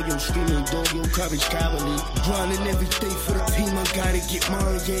no need for your screaming dog, your courage cowardly. Grinding every day for the team, I gotta get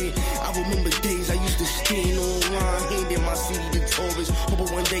mine, yeah. I remember days I used to stand online, handing my CD to tourists.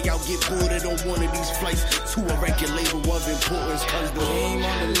 Hoping one day I'll get boarded on one of these flights to a record label of importance. Cause the game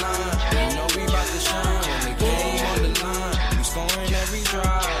on the line, you know we about to shine. When the game on the line, we scoring every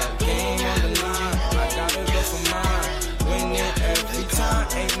drive. Game on the line, I gotta go for mine. Winning every time,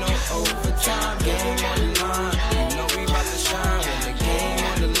 ain't no overtime. Game on the line, you know we about to shine. When the game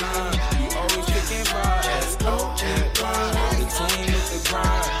on the line, we always picking by S-O-N-Y. The team with the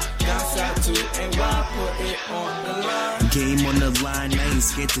grind, downside to and why put it on the line. game on the line, I ain't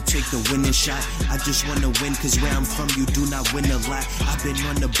scared to take the winning shot. I just wanna win, cause where I'm from, you do not win a lot. I've been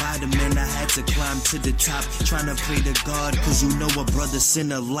on the bottom and I had to climb to the top. Trying to pray to God, cause you know a brother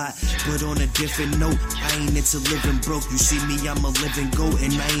sin a lot. But on a different note, I ain't into living broke. You see me, I'm a living goat,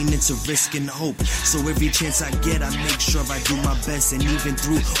 and I ain't into risking hope. So every chance I get, I make sure I do my best. And even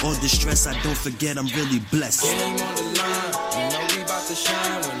through all the stress, I don't forget I'm really blessed. Game on the line, you know we about to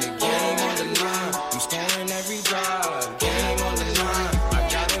shine. When the game on the line, we scoring every drive. Game on the line, I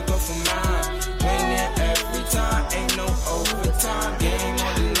gotta go for mine. Winning every time, ain't no overtime. Game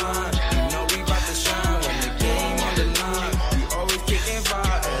on the line, you know we about to shine. When the game on the line, we always kicking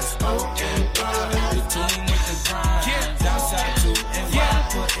by S-O-N-Y. The team with the grind, downside to and why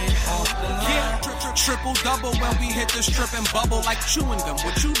put it on the line. Triple double when we hit the strip and bubble like chewing gum.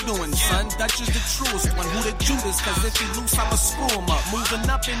 What you doing, son? Dutch is the truest one. Who the Judas? Cause if he loose, I'ma screw him up. Moving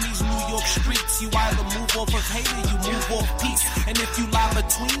up in these New York streets, you either move off of hate or you move off peace. And if you lie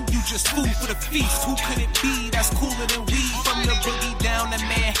between, you just food for the feast. Who could it be that's cooler than we? From the boogie down to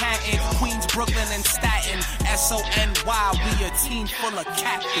Manhattan, Queens, Brooklyn, and Staten. S-O-N-Y, we a team full of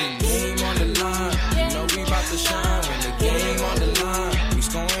captains. Game on the line, you know we about to shine. When the game on the line, we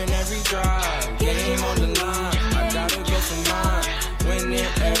scoring every drive. Game on the line, I gotta go for mine. Winning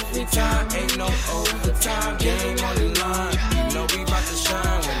every time, ain't no overtime. Game on the line, you know we about to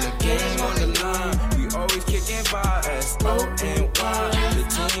shine. When the game on the line, we always kicking by S-O-N-Y. The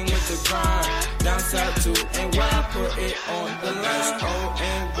team with the grind, downside to and why put it on the line.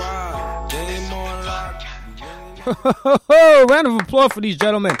 S-O-N-Y, game on lock. Round of applause for these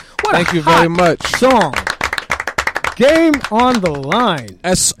gentlemen. What Thank you very much. Song. Game on the line.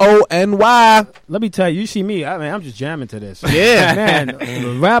 S-O-N-Y. Let me tell you, you see me, I'm just jamming to this. Yeah. Man,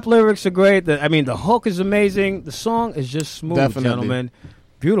 the rap lyrics are great. The hook is amazing. The song is just smooth, Definitely. gentlemen.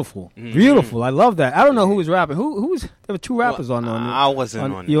 Beautiful. Beautiful. I love that. I don't know who was rapping. Who was, there were two rappers on I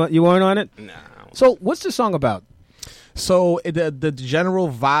wasn't on it. You weren't on it? Nah. So what's the song about? So the general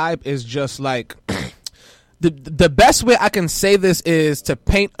vibe is just like the best way I can say this is to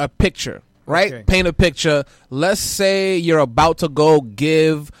paint a picture, right? Okay. Paint a picture. Let's say you're about to go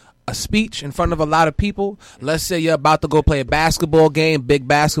give a speech in front of a lot of people. Let's say you're about to go play a basketball game, big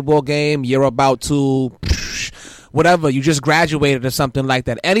basketball game. You're about to whatever, you just graduated or something like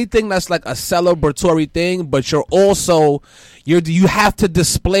that. Anything that's like a celebratory thing, but you have to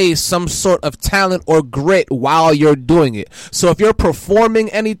display some sort of talent or grit while you're doing it. So if you're performing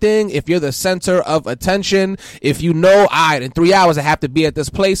anything, if you're the center of attention, if you know, all right, in 3 hours I have to be at this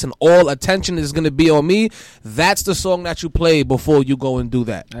place and all attention is going to be on me, that's the song that you play before you go and do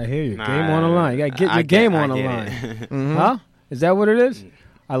that. I hear you. Game on the line. You got to get your game on the line. Mm-hmm. Huh? Is that what it is?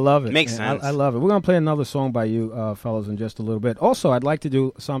 I love it. Makes sense. I love it. We're going to play another song by you fellas in just a little bit. Also, I'd like to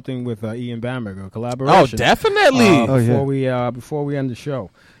do something with Ian Bamberger, a collaboration. Oh, definitely. Before we end the show.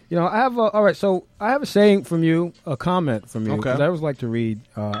 You know, I have all right, so I have a saying from you, a comment from you, because I always like to read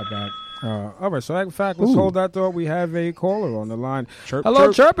about all right, so in fact, let's hold that thought. We have a caller on the line.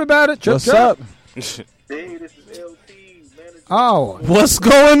 Hello, Chirp About It. Chirp, What's chirp. up? Hey, this is LT. Oh. What's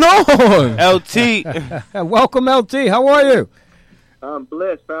going on? LT. Welcome, LT. How are you? I'm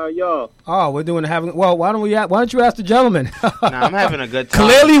blessed. How are y'all? Oh, we're doing well. Why don't you ask the gentleman? I'm having a good time.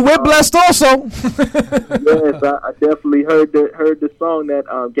 Clearly, we're blessed also. Yes, I definitely heard the song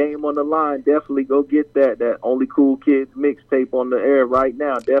that Game on the Line. Definitely go get that Only Cool Kids mixtape on the air right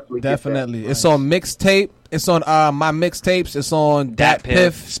now. Definitely. It's on mixtape. It's on my mixtapes. It's on Dat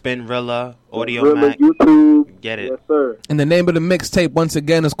Piff, Spinrilla, Audio Mac, YouTube. Get it? Yes, sir. And the name of the mixtape once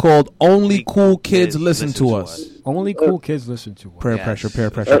again is called "Only Cool Kids Listen to Us." Only cool kids listen to us. Peer pressure.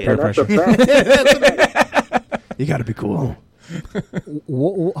 You got to be cool.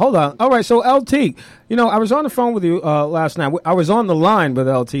 Hold on. All right, so LT, I was on the phone with you last night. I was on the line with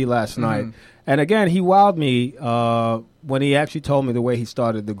LT last night. And again, he wowed me when he actually told me the way he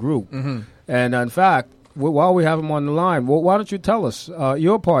started the group. And in fact, while we have him on the line, why don't you tell us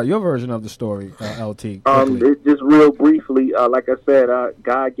your version of the story, LT? Just real briefly, like I said,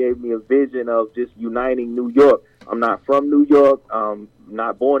 God gave me a vision of just uniting New York. I'm not from New York.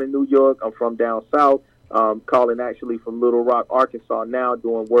 Not born in New York. I'm from down south. Calling actually from Little Rock, Arkansas now,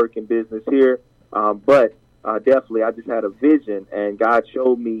 doing work and business here. But definitely, I just had a vision, and God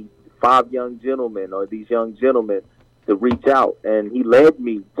showed me these young gentlemen to reach out, and he led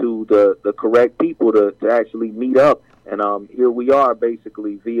me to the correct people to actually meet up. And here we are,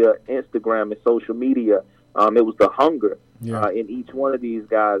 basically, via Instagram and social media. It was the hunger in each one of these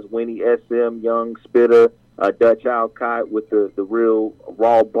guys, Winnie SM, Young Spitter, Dutch Alcott with the real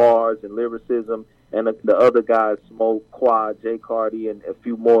raw bars and lyricism, and the other guys, Smoke, Quad, J. Cardi, and a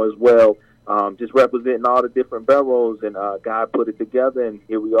few more as well, just representing all the different boroughs, and God put it together, and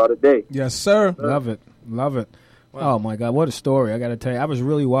here we are today. Yes, sir. Love it. Wow. Oh, my God, what a story. I got to tell you, I was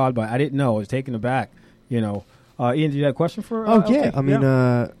really wild by it. I didn't know. I was taken aback, Ian, do you have a question for Oh, LT? yeah. I mean,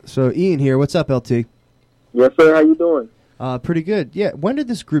 so Ian here. What's up, LT? Yes, sir. How you doing? Pretty good. Yeah. When did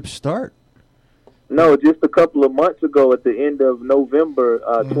this group start? No, just a couple of months ago at the end of November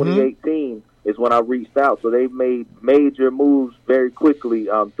 2018 is when I reached out. So they've made major moves very quickly.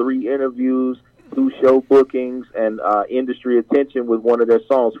 3 interviews, 2 show bookings, and industry attention with one of their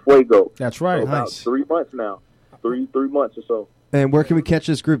songs, Fuego. That's right. So about 3 months now. 3 months or so. And where can we catch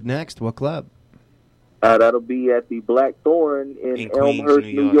this group next? What club? That'll be at the Blackthorn in Queens, Elmhurst,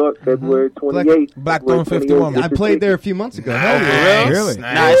 New York, February 28th. Blackthorn 51. I played there a few months ago. Really?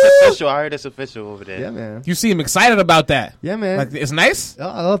 Nah, it's official. I heard it's official over there. Yeah, man. You seem excited about that. Yeah, man. Like, it's nice? Oh,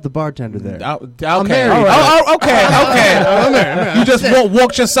 I love the bartender there. Okay. married. Okay. You just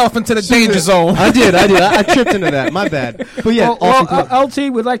walked yourself into the danger zone. I did. I tripped into that. My bad. But yeah, LT,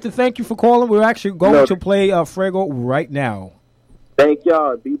 we'd like to thank you for calling. We're actually going to play Fuego right now. Thank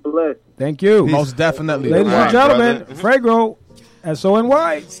y'all. Be blessed. Thank you. Most definitely. Ladies and gentlemen, Fuego,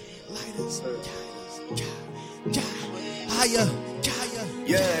 SONY.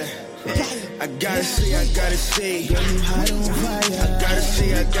 Yeah. I gotta say, girl, you hot on fire.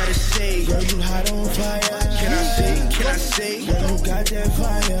 I gotta say, girl, you hot on fire. Can I say, girl, you got that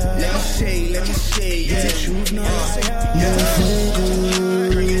fire. Let me say, yeah, the truth, no liar.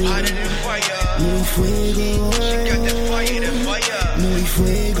 Girl, you hotter than fire. Muy fuego, she got that fire, Muy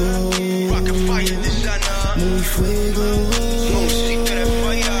fuego, rock a fire, designer. Muy fuego, no secret of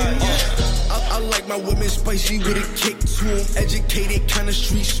fire. I like my women spicy with a kick to 'em. Educated, kinda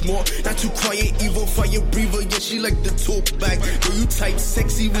street smart. Not too quiet, evil fire breather. Yeah, she like the talk back. Girl, you type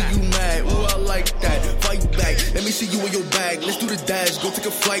sexy when you mad. Ooh, I like that. Fight back. Let me see you in your bag. Let's do the dash. Go take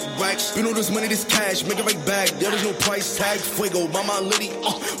a flight back. Spend all this money, this cash. Make it right back. There is no price tag. Fuego, mama Liddy.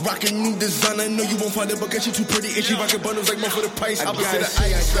 Rockin' new designer. Know you won't find it because she too pretty. And she rockin' bundles like more for the price. I gotta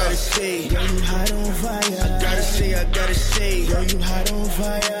say, girl, you hot on fire. I gotta say, girl, you hot on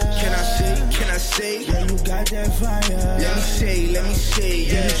fire. Can I say, girl, you got that fire. Let me say,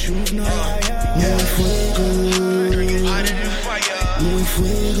 yeah, the truth, no liar. Muy fuego, girl, you hotter than fire. Muy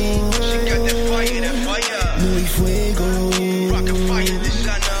fuego, she got that fire, Muy fuego, rock a fire,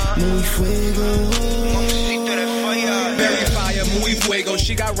 designer. Muy fuego, mamacita that fire. Very fire, muy fuego.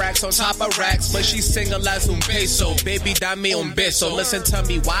 She got racks on top of racks, but she's single as un peso. Baby, dame un beso. Listen to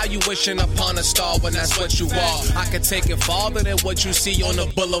me, why you wishing upon a star when that's what you are? I could take it farther than what you see on the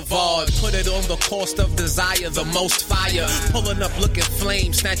boulevard. Put it on the coast of desire, the most fire. Pulling up, looking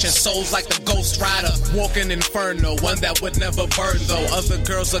flame, snatching souls like the Ghost Rider. Walking inferno, one that would never burn though. Other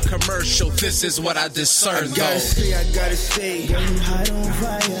girls are commercial, this is what I discern though. I gotta say, girl, you hot on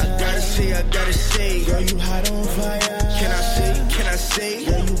fire. I gotta say, girl, you hot on fire. Can I say,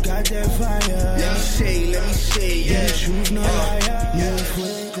 girl, you got that fire. Let me say, yeah, the truth, no liar.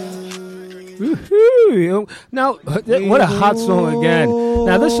 Now, what a hot song again.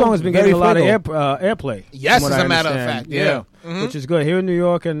 Now, this song has been getting a lot of airplay. Yes, as a matter of fact. Yeah. which is good here in New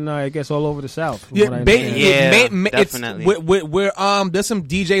York and I guess all over the South. Definitely. We're there's some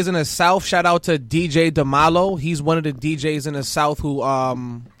DJs in the South. Shout out to DJ DeMalo. He's one of the DJs in the South who are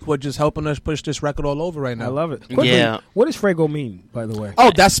just helping us push this record all over right now. I love it. Quickly, what does Fuego mean, by the way?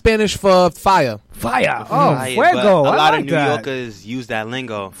 Oh, that's Spanish for fire. Fire. Oh, Fuego. A lot of New Yorkers use that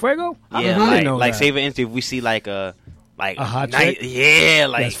lingo. Fuego? Yeah, like say for instance, if we see like a hot chick? Yeah,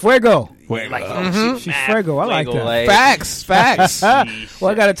 like that's Fuego. Like, she's Fuego. I like that. Like, Facts.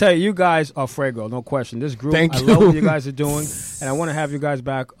 Well, I got to tell you guys are Fuego, no question. This group, I love what you guys are doing, and I want to have you guys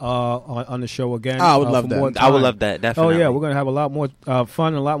back on the show again. I would love that. I would love that, definitely. Oh, yeah, we're going to have a lot more fun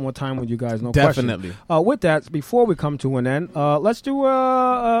and a lot more time with you guys, no definitely. question. With that, before we come to an end, let's do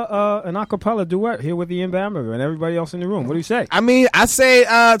an a cappella duet here with Ian Bamberger and everybody else in the room. What do you say? I mean, I say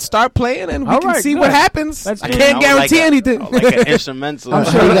start playing and we can see what happens. I can't guarantee anything. Like an instrumental. I'm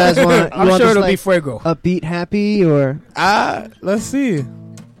sure you guys want. I'm sure it'll be Fuego. Upbeat, happy, or let's see.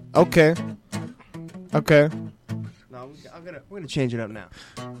 Okay. No, we're gonna change it up now.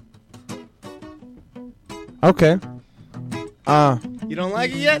 Okay. You don't like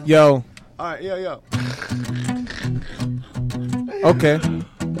it yet? Yo. All right, yo. Okay.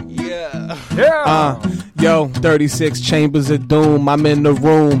 Yeah. Yo, 36 chambers of doom. I'm in the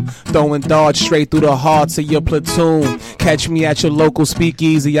room, throwing darts straight through the hearts of your platoon. Catch me at your local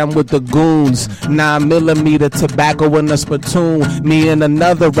speakeasy, I'm with the goons. 9mm tobacco in a spittoon. Me and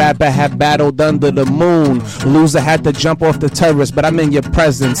another rapper have battled under the moon. Loser had to jump off the terrace, but I'm in your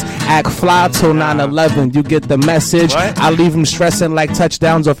presence. Act fly till 9/11, you get the message. I leave them stressing like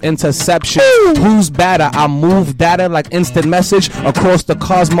touchdowns of interception. Who's batter? I move data like instant message across the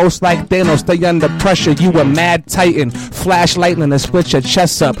cosmos like Thanos. Stay under pressure, you a mad titan. Flash lightning and split your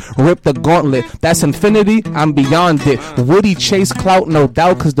chest up. Rip the gauntlet. That's infinity, I'm beyond it. Woody chase clout, no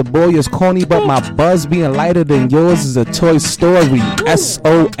doubt, cause the boy is corny, but my buzz being lighter than yours is a Toy Story.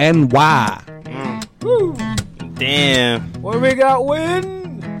 SONY. Damn. What we got,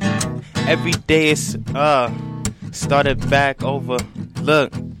 Win? Every day it's started back over.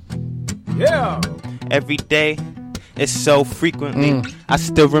 Look. Yeah. Every day it's so frequently. I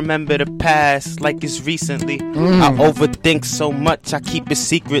still remember the past like it's recently. I overthink so much, I keep it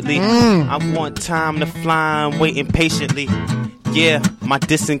secretly. I want time to fly, I'm waiting patiently. Yeah, my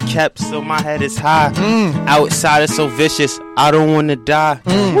distance kept, so my head is high. Outside is so vicious, I don't wanna die.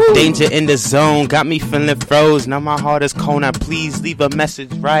 Danger in the zone, got me feeling froze. Now my heart is cold, now please leave a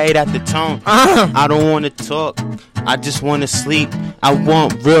message right at the tone. I don't wanna talk, I just wanna sleep. I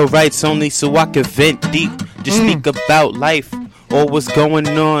want real rights only so I can vent deep. Just speak about life or what's going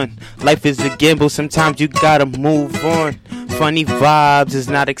on. Life is a gamble, sometimes you gotta move on. Funny vibes is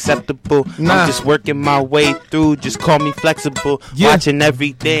not acceptable. I'm just working my way through, just call me flexible. Watching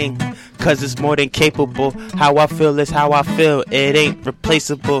everything, cause it's more than capable. How I feel is how I feel, it ain't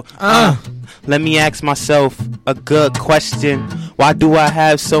replaceable. Let me ask myself a good question. Why do I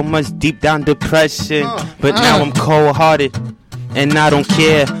have so much deep down depression? But now I'm cold-hearted and I don't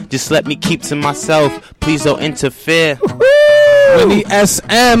care. Just let me keep to myself, please don't interfere. Winnie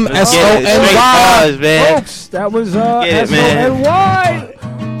SM SONY. Folks, that was SONY.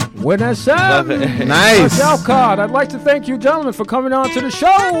 Winnie SM. Nice. Card. I'd like to thank you, gentlemen, for coming on to the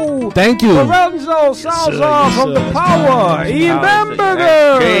show. Thank you. Lorenzo Salazar from The Power. Ian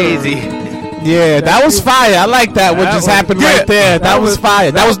Bamberger. Crazy. Yeah, that was fire. I like that. What just happened right there? That was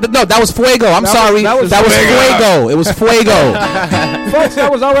fire. That was Fuego. I'm sorry. That was Fuego. It was Fuego. Folks,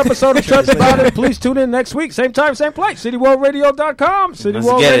 that was our episode of Chirp About It. Please tune in next week. Same time, same place. CityWorldRadio.com. City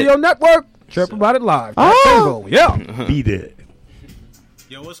World Radio Network. Chirp About It Live. Yeah. Be there.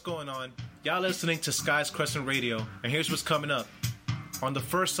 Yo, what's going on? Y'all listening to Sky's Crescent Radio. And here's what's coming up. On the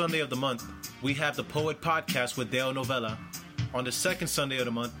first Sunday of the month, we have the Poet Podcast with Dale Novella. On the second Sunday of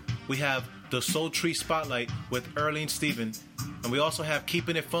the month, we have the Soul Tree Spotlight with Earlene Steven. And we also have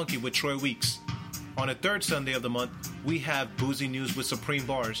Keeping It Funky with Troy Weeks. On the third Sunday of the month, we have Boozy News with Supreme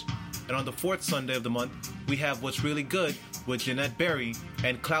Bars. And on the fourth Sunday of the month, we have What's Really Good with Jeanette Berry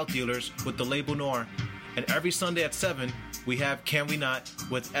and Clout Dealers with The Label Noir. And every Sunday at 7, we have Can We Not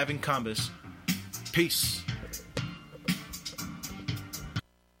with Evan Combis. Peace.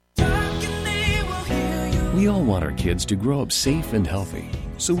 We all want our kids to grow up safe and healthy,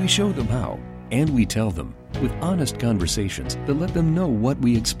 so we show them how, and we tell them with honest conversations that let them know what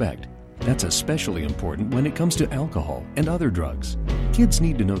we expect. That's especially important when it comes to alcohol and other drugs. Kids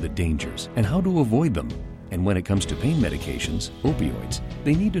need to know the dangers and how to avoid them. And when it comes to pain medications, opioids,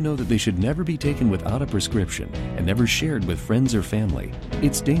 they need to know that they should never be taken without a prescription and never shared with friends or family.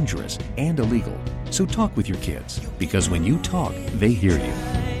 It's dangerous and illegal. So talk with your kids, because when you talk, they hear you.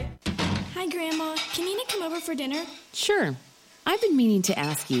 Hi, Grandma. Can Nina come over for dinner? Sure. I've been meaning to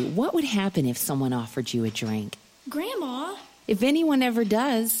ask you, what would happen if someone offered you a drink? Grandma? If anyone ever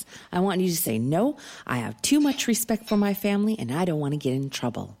does, I want you to say, no, I have too much respect for my family and I don't want to get in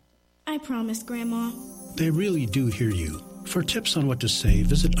trouble. I promise, Grandma. They really do hear you. For tips on what to say,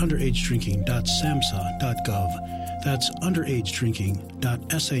 visit underagedrinking.samhsa.gov. That's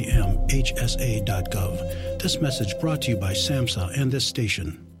underagedrinking.samhsa.gov. This message brought to you by SAMHSA and this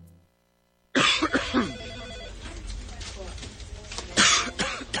station.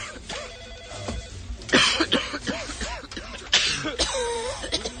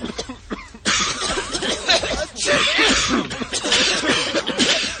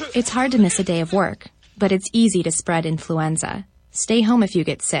 It's hard to miss a day of work, but it's easy to spread influenza. Stay home if you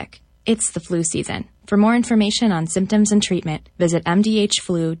get sick. It's the flu season. For more information on symptoms and treatment, visit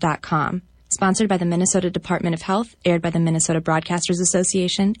mdhflu.com. Sponsored by the Minnesota Department of Health, aired by the Minnesota Broadcasters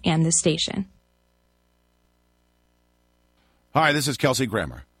Association and this station. Hi, this is Kelsey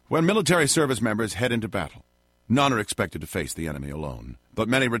Grammer. When military service members head into battle, none are expected to face the enemy alone, but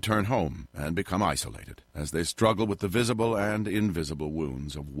many return home and become isolated as they struggle with the visible and invisible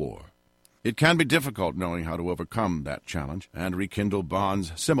wounds of war. It can be difficult knowing how to overcome that challenge and rekindle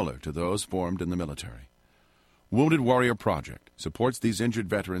bonds similar to those formed in the military. Wounded Warrior Project supports these injured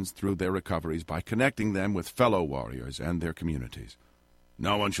veterans through their recoveries by connecting them with fellow warriors and their communities.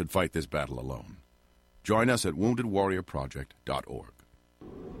 No one should fight this battle alone. Join us at woundedwarriorproject.org.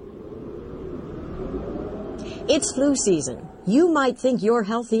 It's flu season. You might think you're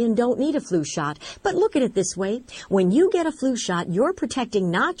healthy and don't need a flu shot, but look at it this way. When you get a flu shot, you're protecting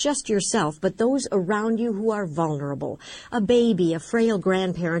not just yourself, but those around you who are vulnerable. A baby, a frail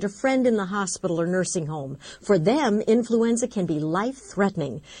grandparent, a friend in the hospital or nursing home. For them, influenza can be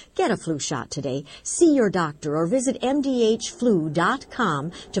life-threatening. Get a flu shot today. See your doctor or visit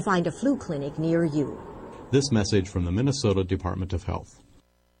mdhflu.com to find a flu clinic near you. This message from the Minnesota Department of Health.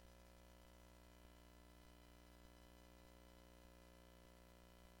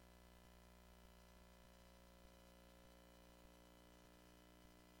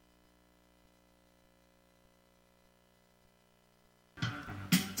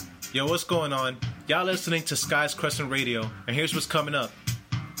 Yo, what's going on? Y'all listening to Sky's Crescent Radio, and here's what's coming up.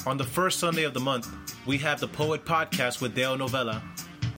 On the first Sunday of the month, we have the Poet Podcast with Dale Novella.